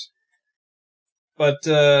cares? But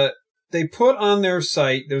they put on their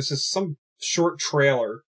site, there was some short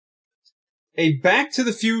trailer, a Back to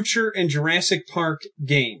the Future and Jurassic Park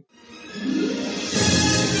game.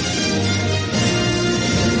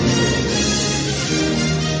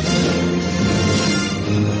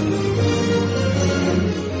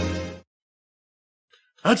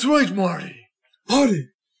 That's right, Marty. Marty!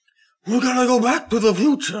 We're gonna go back to the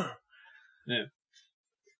future. Yeah.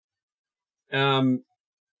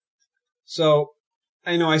 So,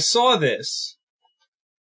 I saw this,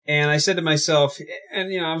 and I said to myself,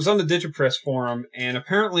 and, I was on the DigiPress forum, and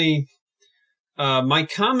apparently, my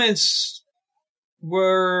comments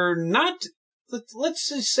were not, let's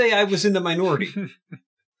just say I was in the minority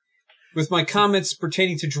with my comments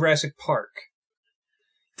pertaining to Jurassic Park.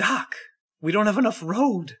 Doc, we don't have enough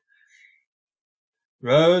road.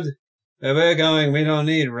 Road? Where we're going, we don't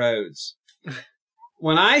need roads.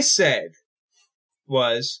 What I said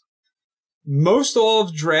was, most all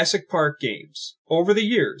of Jurassic Park games over the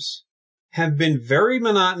years have been very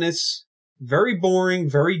monotonous, very boring,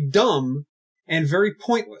 very dumb, and very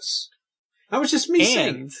pointless. That was just me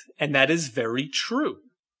saying. And that is very true.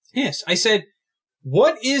 Yes, I said,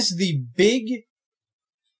 what is the big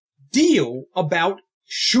deal about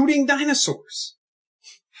shooting dinosaurs?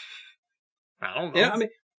 I don't know. Yeah,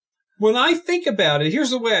 when I think about it, here's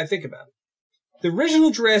the way I think about it. The original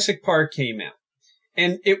Jurassic Park came out,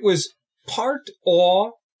 and it was part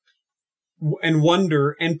awe and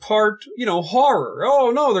wonder and part, horror.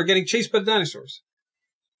 Oh no, they're getting chased by the dinosaurs.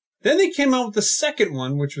 Then they came out with the second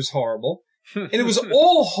one, which was horrible, and it was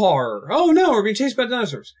all horror. Oh no, we're being chased by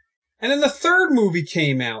dinosaurs. And then the third movie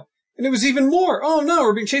came out, and it was even more. Oh no,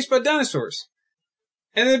 we're being chased by dinosaurs.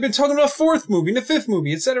 And they've been talking about a fourth movie, and the fifth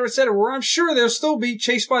movie, etc., where I'm sure they'll still be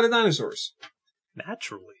chased by the dinosaurs.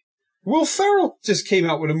 Naturally. Will Ferrell just came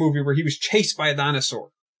out with a movie where he was chased by a dinosaur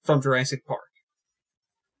from Jurassic Park.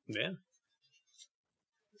 Yeah.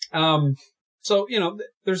 So,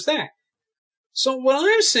 there's that. So what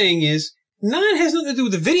I'm saying is, it has nothing to do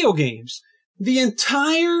with the video games. The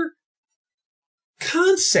entire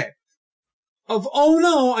concept of, oh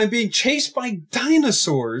no, I'm being chased by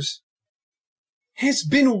dinosaurs has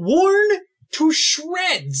been worn to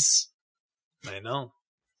shreds. I know.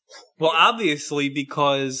 Well, obviously,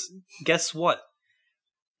 because guess what?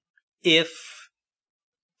 If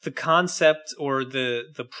the concept or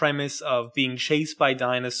the premise of being chased by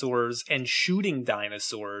dinosaurs and shooting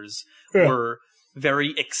dinosaurs were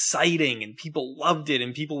very exciting and people loved it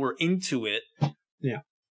and people were into it,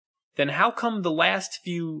 then how come the last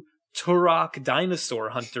few Turok Dinosaur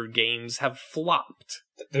Hunter games have flopped?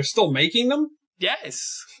 They're still making them?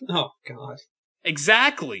 Yes. Oh, God.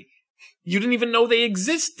 Exactly. You didn't even know they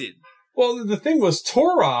existed. Well, the thing was,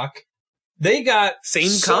 Turok, they got...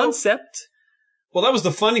 Same concept. Well, that was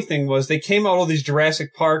the funny thing was they came out all these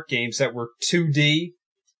Jurassic Park games that were 2D,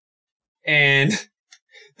 and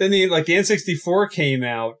then the N64 came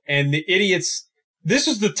out, and the idiots... This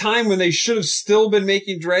was the time when they should have still been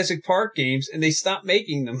making Jurassic Park games, and they stopped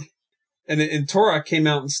making them. And Turok came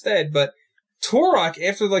out instead, but Turok,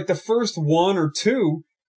 after the first one or two,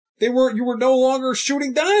 you were no longer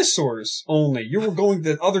shooting dinosaurs only. You were going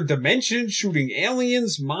to other dimensions, shooting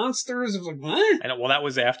aliens, monsters. It was like, what? Well, that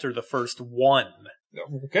was after the first one.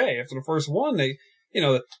 Okay, after the first one, it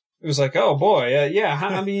was like, oh boy,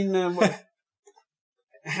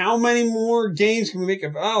 how many more games can we make?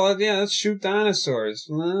 Let's shoot dinosaurs.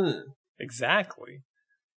 Exactly.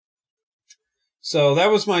 So that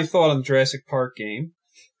was my thought on the Jurassic Park game.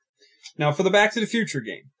 Now for the Back to the Future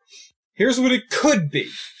game. Here's what it could be.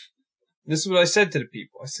 This is what I said to the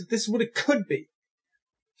people. I said, this is what it could be.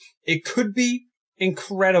 It could be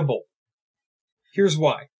incredible. Here's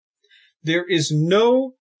why. There is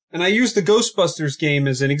no, and I use the Ghostbusters game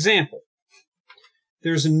as an example.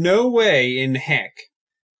 There's no way in heck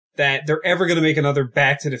that they're ever going to make another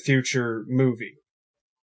Back to the Future movie.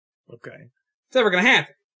 Okay. It's never going to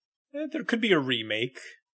happen. There could be a remake.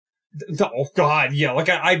 Oh, God, yeah.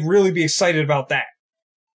 I'd really be excited about that.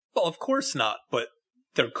 Well, of course not, but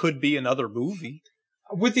there could be another movie.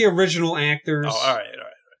 With the original actors. Oh, all right.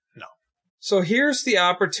 No. So here's the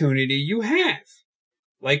opportunity you have.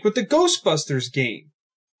 Like with the Ghostbusters game.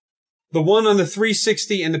 The one on the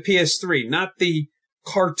 360 and the PS3. Not the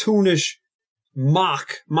cartoonish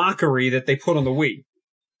mockery that they put on the Wii.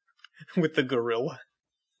 With the gorilla?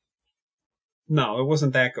 No, it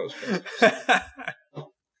wasn't that Ghostbusters.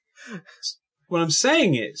 What I'm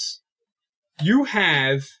saying is, you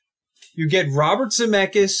get Robert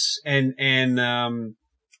Zemeckis and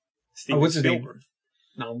Steven Spielberg.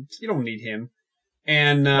 No, you don't need him.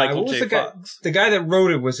 And Michael what was J. the guy? Fox. The guy that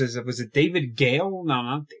wrote it was it David Gale? No,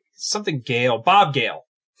 not something Gale. Bob Gale.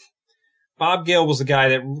 Bob Gale was the guy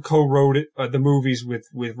that co-wrote it, the movies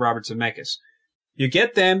with Robert Zemeckis. You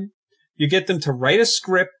get them to write a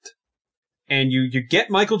script, and you get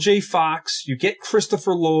Michael J. Fox, you get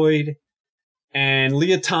Christopher Lloyd, and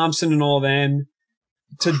Leah Thompson and all them.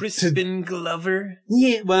 Crispin Glover?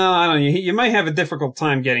 Yeah, well, I don't know. You might have a difficult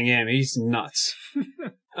time getting him. He's nuts.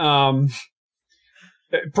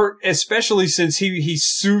 Especially since he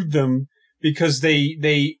sued them because they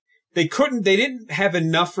didn't have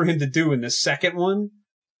enough for him to do in the second one.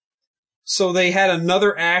 So they had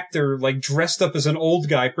another actor, dressed up as an old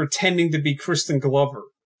guy pretending to be Crispin Glover.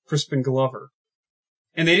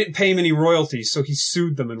 And they didn't pay him any royalties, so he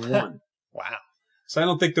sued them and won. Wow. So I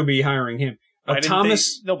don't think they'll be hiring him. But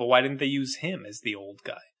why didn't they use him as the old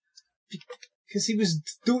guy? Because he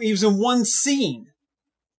was in one scene.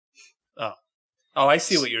 Oh, I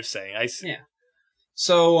see what you're saying. I see. Yeah.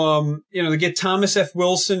 So, they get Thomas F.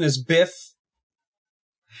 Wilson as Biff.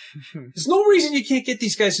 There's no reason you can't get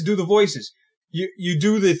these guys to do the voices. You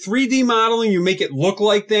do the 3D modeling, you make it look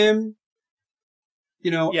like them.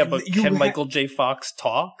 Yeah, but can Michael J. Fox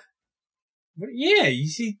talk? Yeah,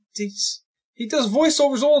 he does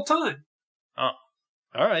voiceovers all the time. Oh,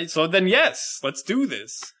 all right. So then, yes, let's do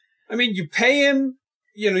this. I mean, you pay him.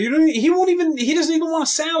 He doesn't even want a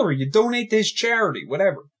salary. You donate to his charity,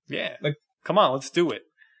 whatever. Yeah. Come on, let's do it.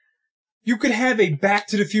 You could have a Back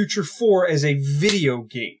to the Future 4 as a video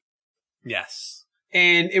game. Yes.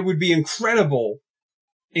 And it would be incredible.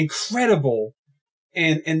 And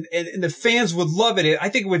the fans would love it. I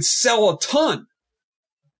think it would sell a ton.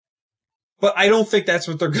 But I don't think that's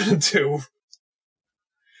what they're going to do.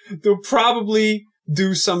 They'll probably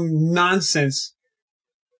do some nonsense.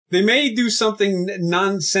 They may do something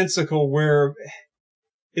nonsensical where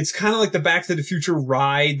It's kind of like the Back to the Future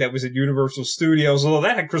ride that was at Universal Studios, although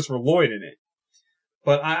that had Christopher Lloyd in it.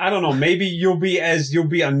 But I don't know, maybe you'll be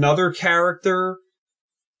another character.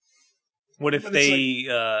 What if they,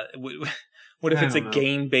 what if it's a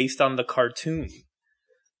game based on the cartoon?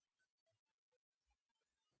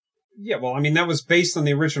 Yeah, well, I mean, that was based on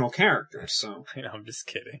the original characters, so. I'm just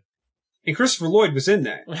kidding. And Christopher Lloyd was in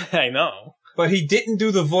that. I know. But he didn't do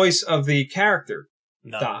the voice of the character,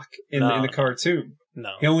 Doc, in the cartoon.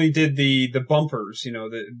 No. He only did the bumpers,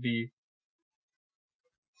 the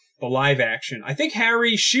live action. I think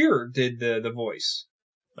Harry Shearer did the voice.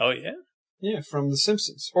 Oh, yeah? Yeah, from The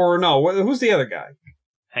Simpsons. Or no, who's the other guy?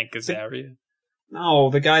 Hank Azaria? No,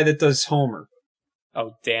 the guy that does Homer.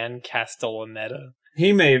 Oh, Dan Castellaneta?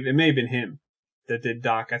 It may have been him that did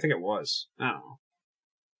Doc. I think it was. I don't know.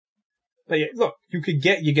 But yeah, look, you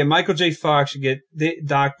get Michael J. Fox, you get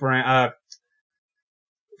Doc Brown,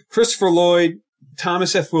 Christopher Lloyd,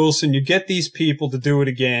 Thomas F. Wilson, you get these people to do it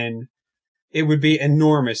again. It would be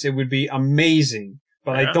enormous. It would be amazing.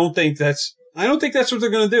 But yeah. I don't think that's what they're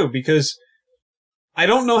going to do, because I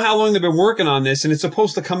don't know how long they've been working on this, and it's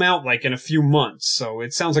supposed to come out like in a few months. So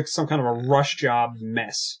it sounds like some kind of a rush job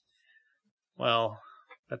mess. Well,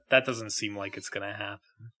 that doesn't seem like it's going to happen.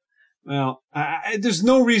 Well, there's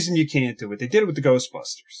no reason you can't do it. They did it with the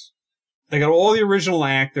Ghostbusters. They got all the original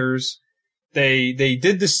actors. They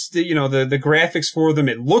did this, the graphics for them.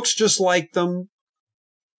 It looks just like them.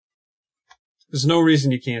 There's no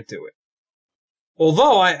reason you can't do it.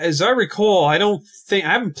 Although, as I recall, I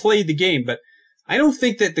haven't played the game, but I don't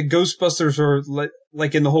think that the Ghostbusters are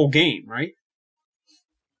like in the whole game, right?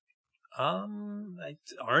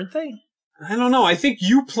 Aren't they? I don't know. I think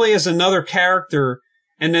you play as another character,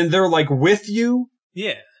 and then they're like with you.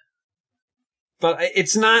 Yeah. But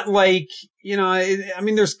it's not like, I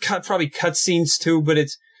mean, there's probably cutscenes too, but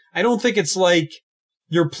I don't think it's like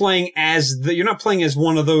you're not playing as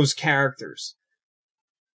one of those characters.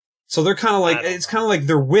 So they're kind of like, it's kind of like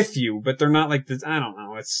they're with you, but they're not like this. I don't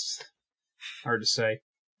know. It's hard to say.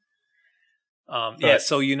 Yeah.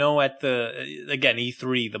 So, at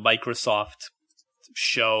E3, the Microsoft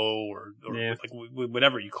show or yeah. like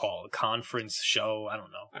whatever you call it, conference show, I don't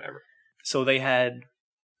know. Whatever. So they had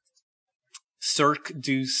Cirque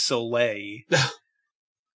du Soleil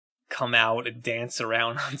come out and dance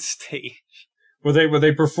around on stage. Were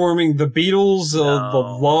they performing the Beatles, the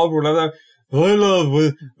Love, whatever? I love.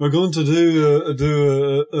 We're going to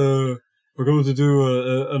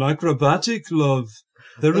do an acrobatic love.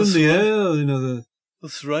 They're in the air,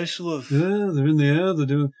 That's right, love. Yeah, they're in the air.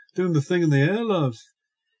 They're doing the thing in the air, love.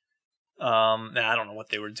 I don't know what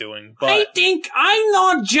they were doing, but I think I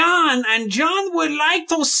know John, and John would like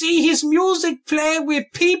to see his music play with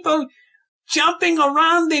people jumping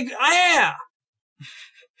around the air.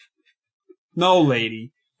 No,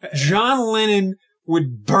 lady. John Lennon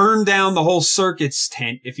would burn down the whole circus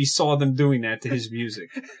tent if he saw them doing that to his music.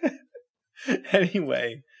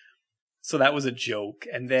 Anyway, so that was a joke,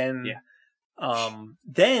 and then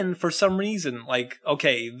then for some reason, like,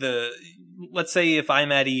 okay, let's say if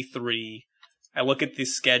I'm at E3, I look at the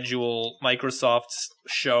schedule, Microsoft's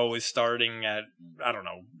show is starting at, I don't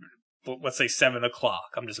know, let's say 7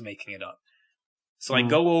 o'clock. I'm just making it up. So I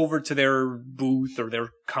go over to their booth or their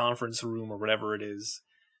conference room or whatever it is,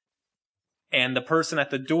 and the person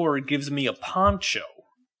at the door gives me a poncho.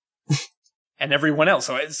 And everyone else.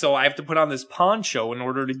 So I have to put on this poncho in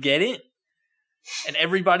order to get in. And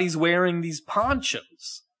everybody's wearing these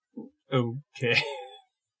ponchos. Okay.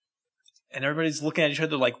 And everybody's looking at each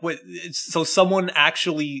other like, what? So someone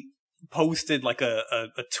actually posted like a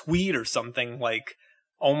tweet or something like,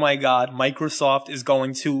 oh my God, Microsoft is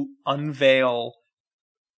going to unveil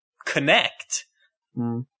Kinect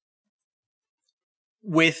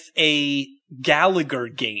with a Gallagher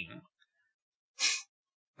game.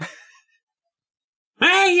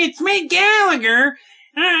 Hey, it's me, Gallagher.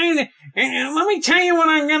 Let me tell you what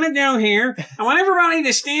I'm going to do here. I want everybody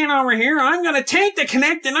to stand over here. I'm going to take the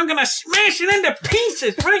Kinect and I'm going to smash it into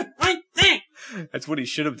pieces right there. That's what he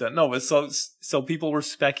should have done. No, but so people were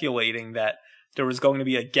speculating that there was going to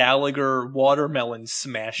be a Gallagher watermelon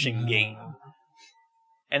smashing game.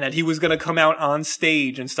 And that he was going to come out on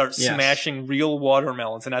stage and start smashing real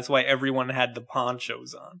watermelons. And that's why everyone had the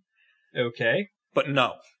ponchos on. Okay. But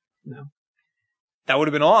no. No. That would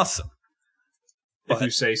have been awesome. If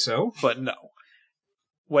you say so. But no.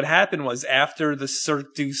 What happened was after the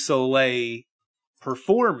Cirque du Soleil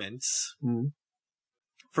performance,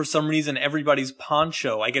 for some reason everybody's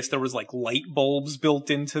poncho, I guess there was like light bulbs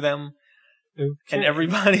built into them. Okay. And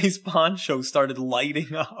everybody's poncho started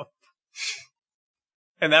lighting up.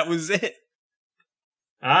 And that was it.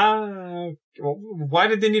 Well, why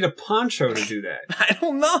did they need a poncho to do that? I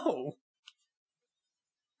don't know.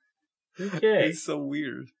 Okay. It's so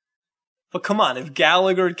weird. But come on, if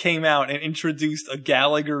Gallagher came out and introduced a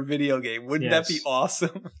Gallagher video game, wouldn't that be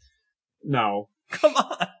awesome? No. Come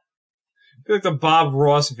on. It'd be like the Bob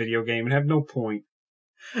Ross video game and have no point.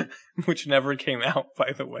 Which never came out,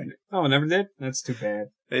 by the way. Oh, it never did? That's too bad.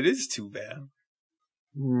 It is too bad.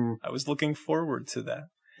 I was looking forward to that.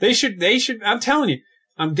 They should, I'm telling you,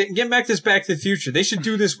 I'm getting back to this Back to the Future. They should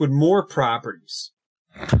do this with more properties.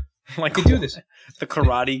 Like they do this. The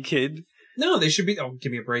Karate Kid. No, they should be,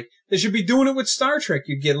 give me a break. They should be doing it with Star Trek.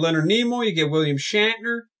 You get Leonard Nimoy, you get William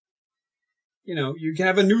Shatner. You know, you can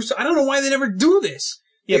have a new, I don't know why they never do this.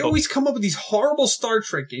 Yeah, they always come up with these horrible Star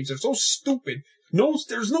Trek games. They're so stupid.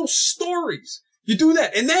 There's no stories. You do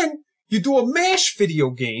that, and then you do a MASH video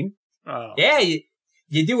game. Oh. Yeah,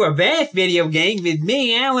 you do a MASH video game with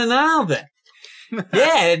me, Alan Alda.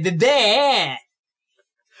 Yeah, the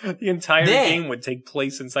entire game would take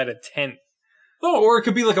place inside a tent. Oh, or it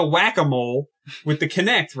could be like a whack-a-mole with the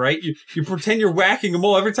Kinect, right? You pretend you're whacking a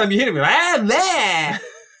mole every time you hit him. That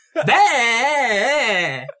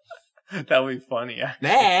would be funny.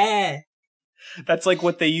 Actually. That's like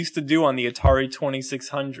what they used to do on the Atari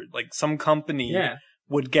 2600. Like some company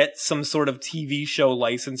would get some sort of TV show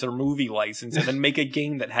license or movie license and then make a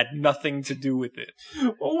game that had nothing to do with it.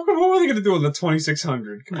 Well, what were they going to do on the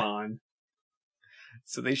 2600? Come on.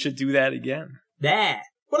 So they should do that again.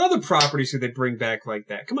 What other properties could they bring back like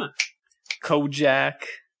that? Come on. Kojak.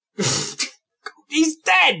 He's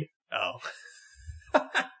dead! Oh.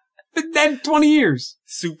 Been dead 20 years.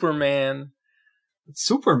 Superman.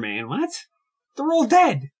 Superman? What? They're all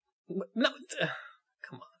dead. No,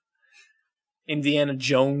 come on. Indiana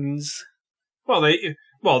Jones. Well,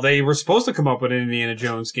 they were supposed to come up with an Indiana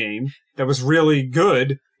Jones game that was really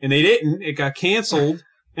good, and they didn't. It got canceled,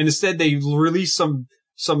 and instead they released some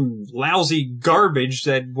lousy garbage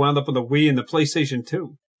that wound up on the Wii and the PlayStation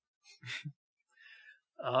 2.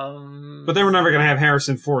 But they were never going to have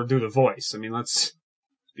Harrison Ford do the voice. I mean, let's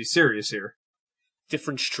be serious here.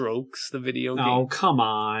 Different Strokes, the video game. Oh, come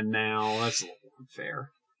on now. That's a little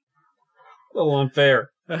unfair. A little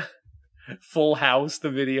unfair. Full House, the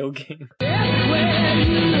video game.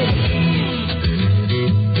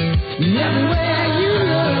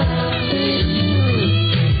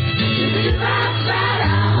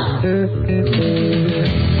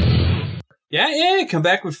 Yeah, come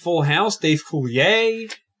back with Full House, Dave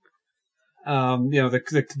Coulier.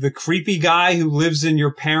 The creepy guy who lives in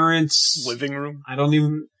your parents' living room. I don't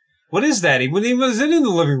even, what is that? He wasn't in the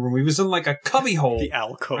living room. He was in like a cubby hole. The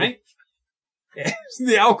alcove. Right? Yeah,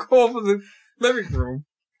 the alcove of the living room.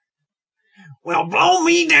 Well, blow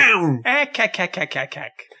me down. Cut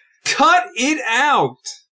it out.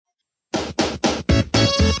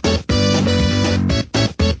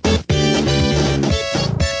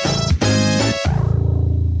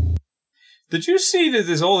 Did you see that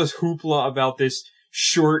there's all this hoopla about this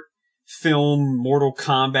short film Mortal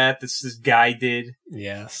Kombat that this guy did?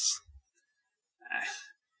 Yes.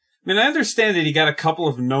 I mean, I understand that he got a couple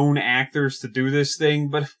of known actors to do this thing,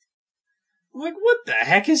 but I'm like, what the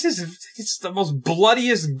heck is this? It's the most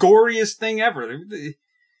bloodiest, goriest thing ever. They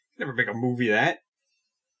never make a movie of that.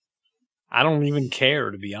 I don't even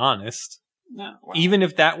care, to be honest. No, wow. Even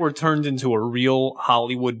if that were turned into a real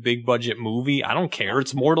Hollywood big budget movie, I don't care.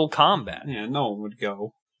 It's Mortal Kombat. Yeah, no one would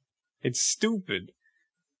go. It's stupid.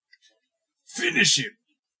 Finish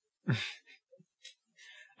him.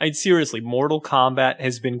 I mean, seriously, Mortal Kombat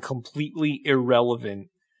has been completely irrelevant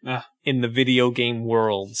in the video game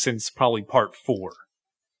world since probably part 4.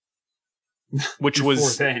 Which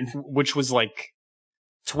was like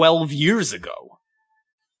 12 years ago.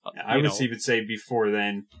 I would even say before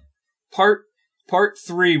then. Part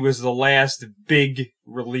 3 was the last big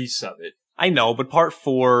release of it. I know, but part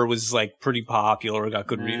 4 was like pretty popular, got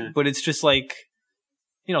good reviews. But it's just like,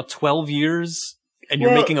 12 years and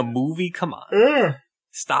you're making a movie? Come on.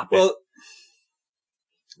 Stop it. Well,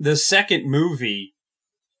 the second movie,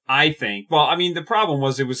 I think, the problem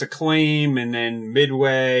was it was Acclaim and then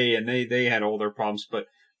Midway and they had all their problems, but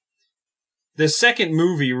the second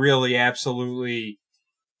movie really absolutely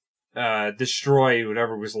destroy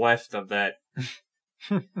whatever was left of that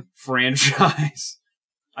franchise.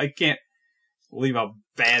 I can't believe how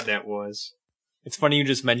bad that was. It's funny you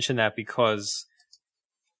just mentioned that because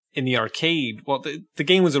in the arcade, the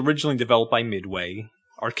game was originally developed by Midway,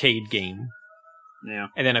 arcade game. Yeah.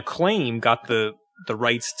 And then Acclaim got the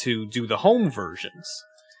rights to do the home versions.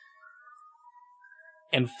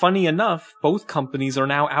 And funny enough, both companies are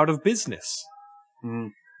now out of business.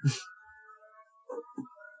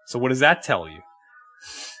 So what does that tell you?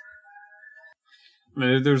 I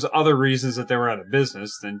mean, there's other reasons that they were out of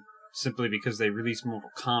business than simply because they released Mortal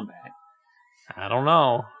Kombat. I don't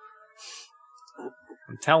know.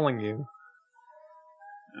 I'm telling you.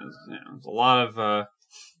 There's a lot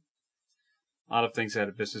of things out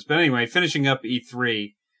of business. But anyway, finishing up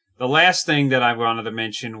E3, the last thing that I wanted to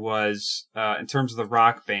mention was, in terms of the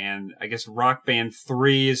Rock Band, I guess Rock Band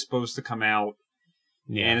 3 is supposed to come out.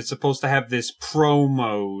 Yeah. And it's supposed to have this pro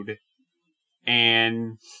mode.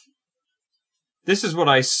 And this is what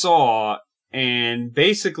I saw. And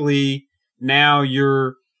basically, now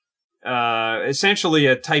you're essentially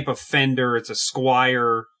a type of Fender. It's a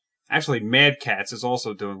Squier. Actually, Mad Catz is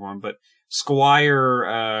also doing one, but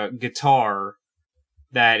Squier guitar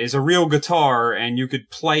that is a real guitar, and you could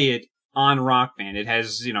play it on Rock Band. It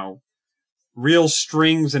has, real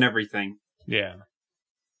strings and everything. Yeah.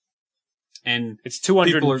 And it's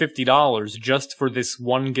 $250 just for this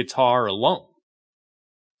one guitar alone.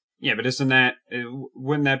 Yeah, but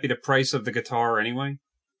wouldn't that be the price of the guitar anyway?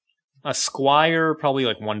 A Squier, probably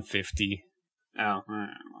like $150. Oh, I don't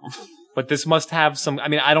know. But this must have some,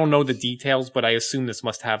 I don't know the details, but I assume this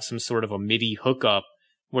must have some sort of a MIDI hookup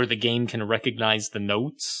where the game can recognize the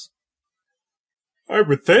notes. I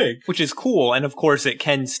would think. Which is cool, and of course it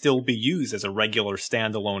can still be used as a regular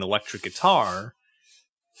standalone electric guitar.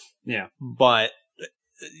 Yeah. But,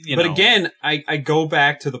 again, I go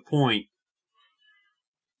back to the point.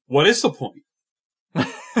 What is the point?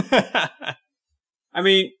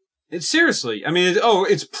 Seriously.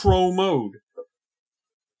 It's pro mode.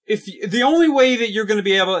 If the only way that you're going to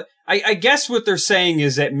be able, I guess what they're saying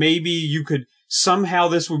is that maybe you could somehow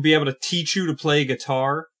this would be able to teach you to play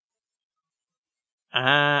guitar.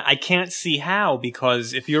 I can't see how,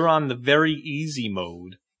 because if you're on the very easy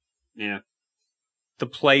mode, yeah, the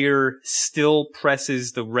player still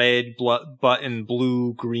presses the red button,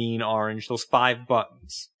 blue, green, orange, those 5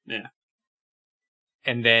 buttons. Yeah.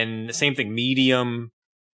 And then the same thing, medium,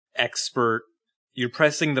 expert, you're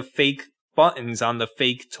pressing the fake buttons on the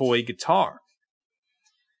fake toy guitar.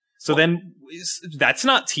 So then that's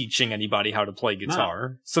not teaching anybody how to play guitar.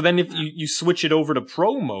 No. So then if you switch it over to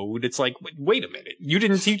pro mode, it's like, wait a minute, you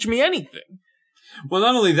didn't teach me anything. Well,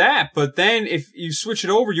 not only that, but then if you switch it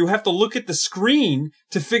over, you have to look at the screen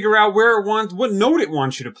to figure out what note it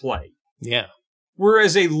wants you to play. Yeah.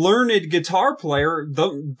 Whereas a learned guitar player,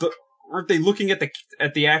 aren't they looking at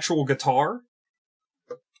the actual guitar?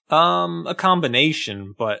 A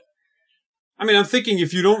combination, but I'm thinking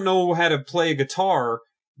if you don't know how to play a guitar,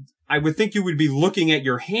 I would think you would be looking at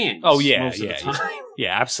your hands. Oh yeah, most of the time.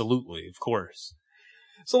 Yeah, absolutely, of course.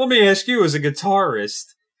 So let me ask you, as a guitarist,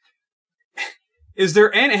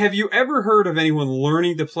 have you ever heard of anyone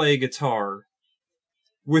learning to play a guitar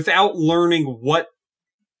without learning what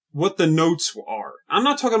the notes are? I'm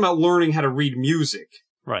not talking about learning how to read music.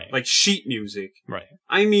 Right. Like sheet music. Right.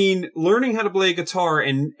 Learning how to play a guitar,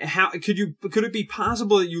 and how could it be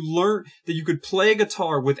possible that you could play a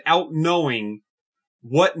guitar without knowing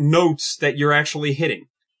what notes that you're actually hitting?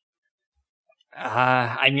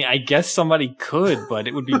 I guess somebody could, but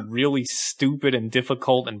it would be really stupid and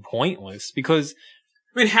difficult and pointless because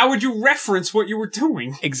how would you reference what you were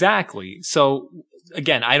doing? Exactly. So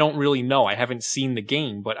again, I don't really know. I haven't seen the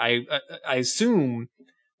game, but I assume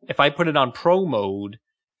if I put it on pro mode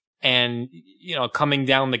and, coming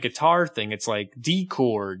down the guitar thing, it's like D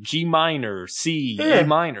chord, G minor, C, E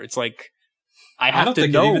minor. It's like, I don't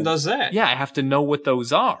think it even does that. Yeah, I have to know what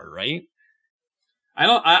those are, right?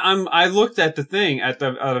 I looked at the thing, at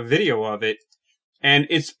a video of it, and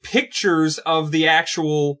it's pictures of the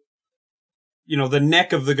actual, the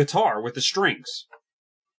neck of the guitar with the strings.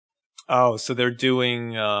 Oh, so they're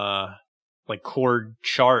doing, like chord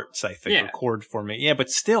charts, I think, yeah. Or chord formation. Yeah, but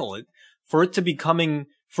still, for it to be coming,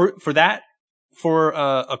 for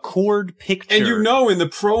a chord picture. And in the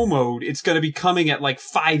pro mode, it's going to be coming at like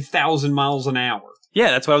 5,000 miles an hour.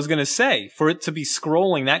 Yeah, that's what I was going to say. For it to be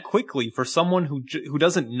scrolling that quickly, for someone who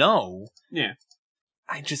doesn't know. Yeah.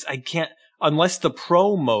 I can't, unless the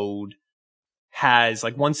pro mode has,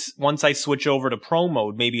 like, once I switch over to pro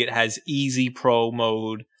mode, maybe it has easy pro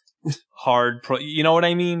mode, hard pro, you know what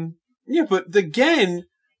I mean? Yeah, but again,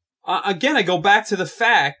 I go back to the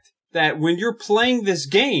fact that when you're playing this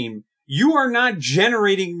game, you are not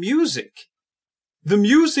generating music. The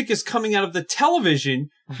music is coming out of the television.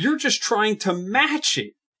 You're just trying to match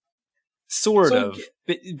it. Sort of.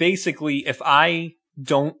 Basically, if I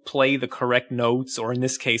don't play the correct notes, or in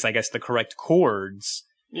this case, I guess the correct chords,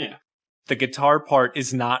 yeah, the guitar part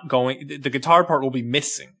will be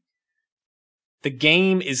missing. The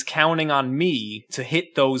game is counting on me to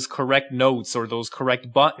hit those correct notes or those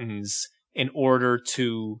correct buttons in order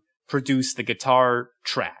to produce the guitar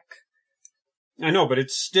track. I know, but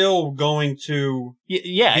it's still going to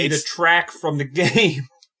yeah, be the track from the game.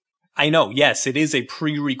 I know, yes, it is a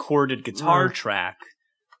pre-recorded guitar track.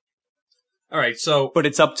 All right, so... But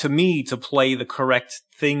it's up to me to play the correct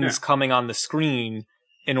things coming on the screen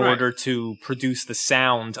in order to produce the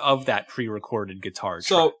sound of that pre-recorded guitar track.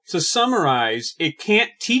 So, to summarize, it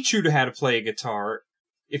can't teach you how to play a guitar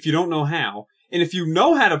if you don't know how. And if you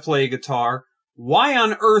know how to play a guitar, why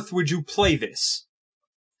on earth would you play this?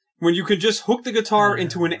 When you could just hook the guitar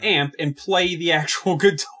into an amp and play the actual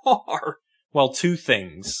guitar. Well, two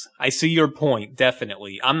things. I see your point,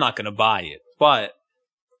 definitely. I'm not going to buy it. But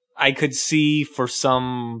I could see for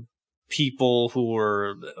some people who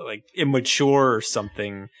are like immature or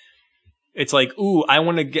something, it's like, ooh,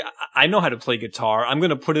 I know how to play guitar. I'm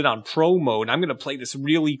going to put it on pro mode. I'm going to play this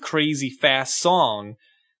really crazy fast song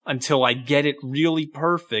until I get it really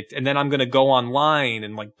perfect. And then I'm going to go online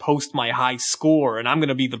and like post my high score and I'm going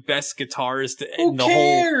to be the best guitarist in the whole.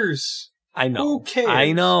 Who cares? I know. Who cares?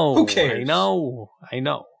 I know. Who cares? I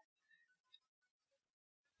know.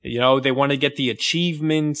 You know, they want to get the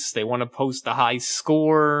achievements. They want to post the high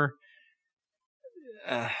score.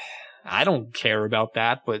 I don't care about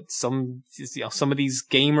that, but some of these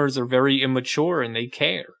gamers are very immature and they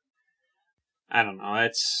care. I don't know.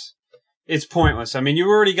 It's pointless. I mean, you've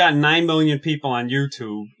already got 9 million people on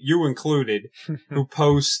YouTube, you included, who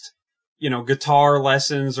post, guitar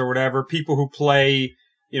lessons or whatever. People who play,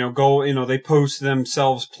 they post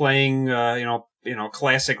themselves playing,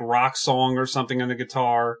 classic rock song or something on the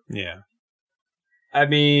guitar. Yeah. I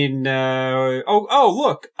mean,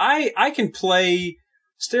 look, I can play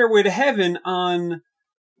Stairway to Heaven on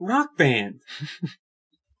Rock Band.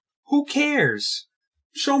 Who cares?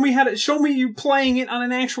 Show me you playing it on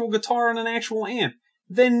an actual guitar on an actual amp.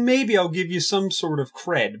 Then maybe I'll give you some sort of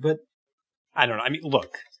cred, but I don't know. I mean,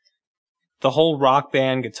 look, the whole Rock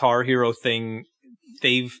Band Guitar Hero thing,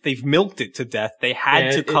 they've milked it to death. They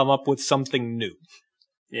had to come up with something new.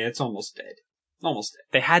 Yeah, it's almost dead. Almost dead.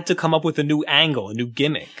 They had to come up with a new angle, a new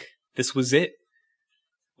gimmick. This was it.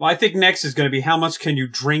 Well, I think next is going to be how much can you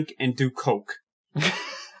drink and do coke?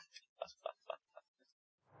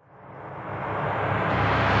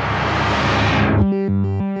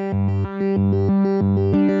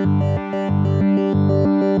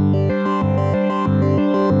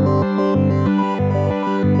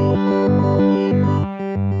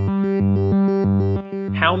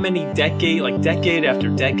 How many decade after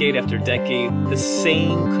decade after decade, the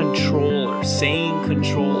same controller.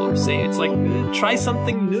 It's like, try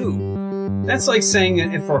something new. That's like saying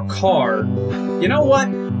it for a car. You know what?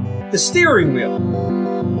 The steering wheel.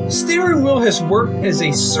 The steering wheel has worked as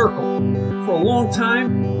a circle for a long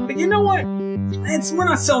time, but you know what? We're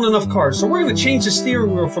not selling enough cars, so we're going to change the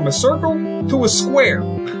steering wheel from a circle to a square.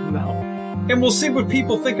 No. And we'll see what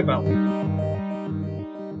people think about it.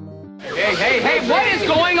 Hey, what is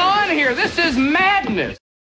going on here? This is madness.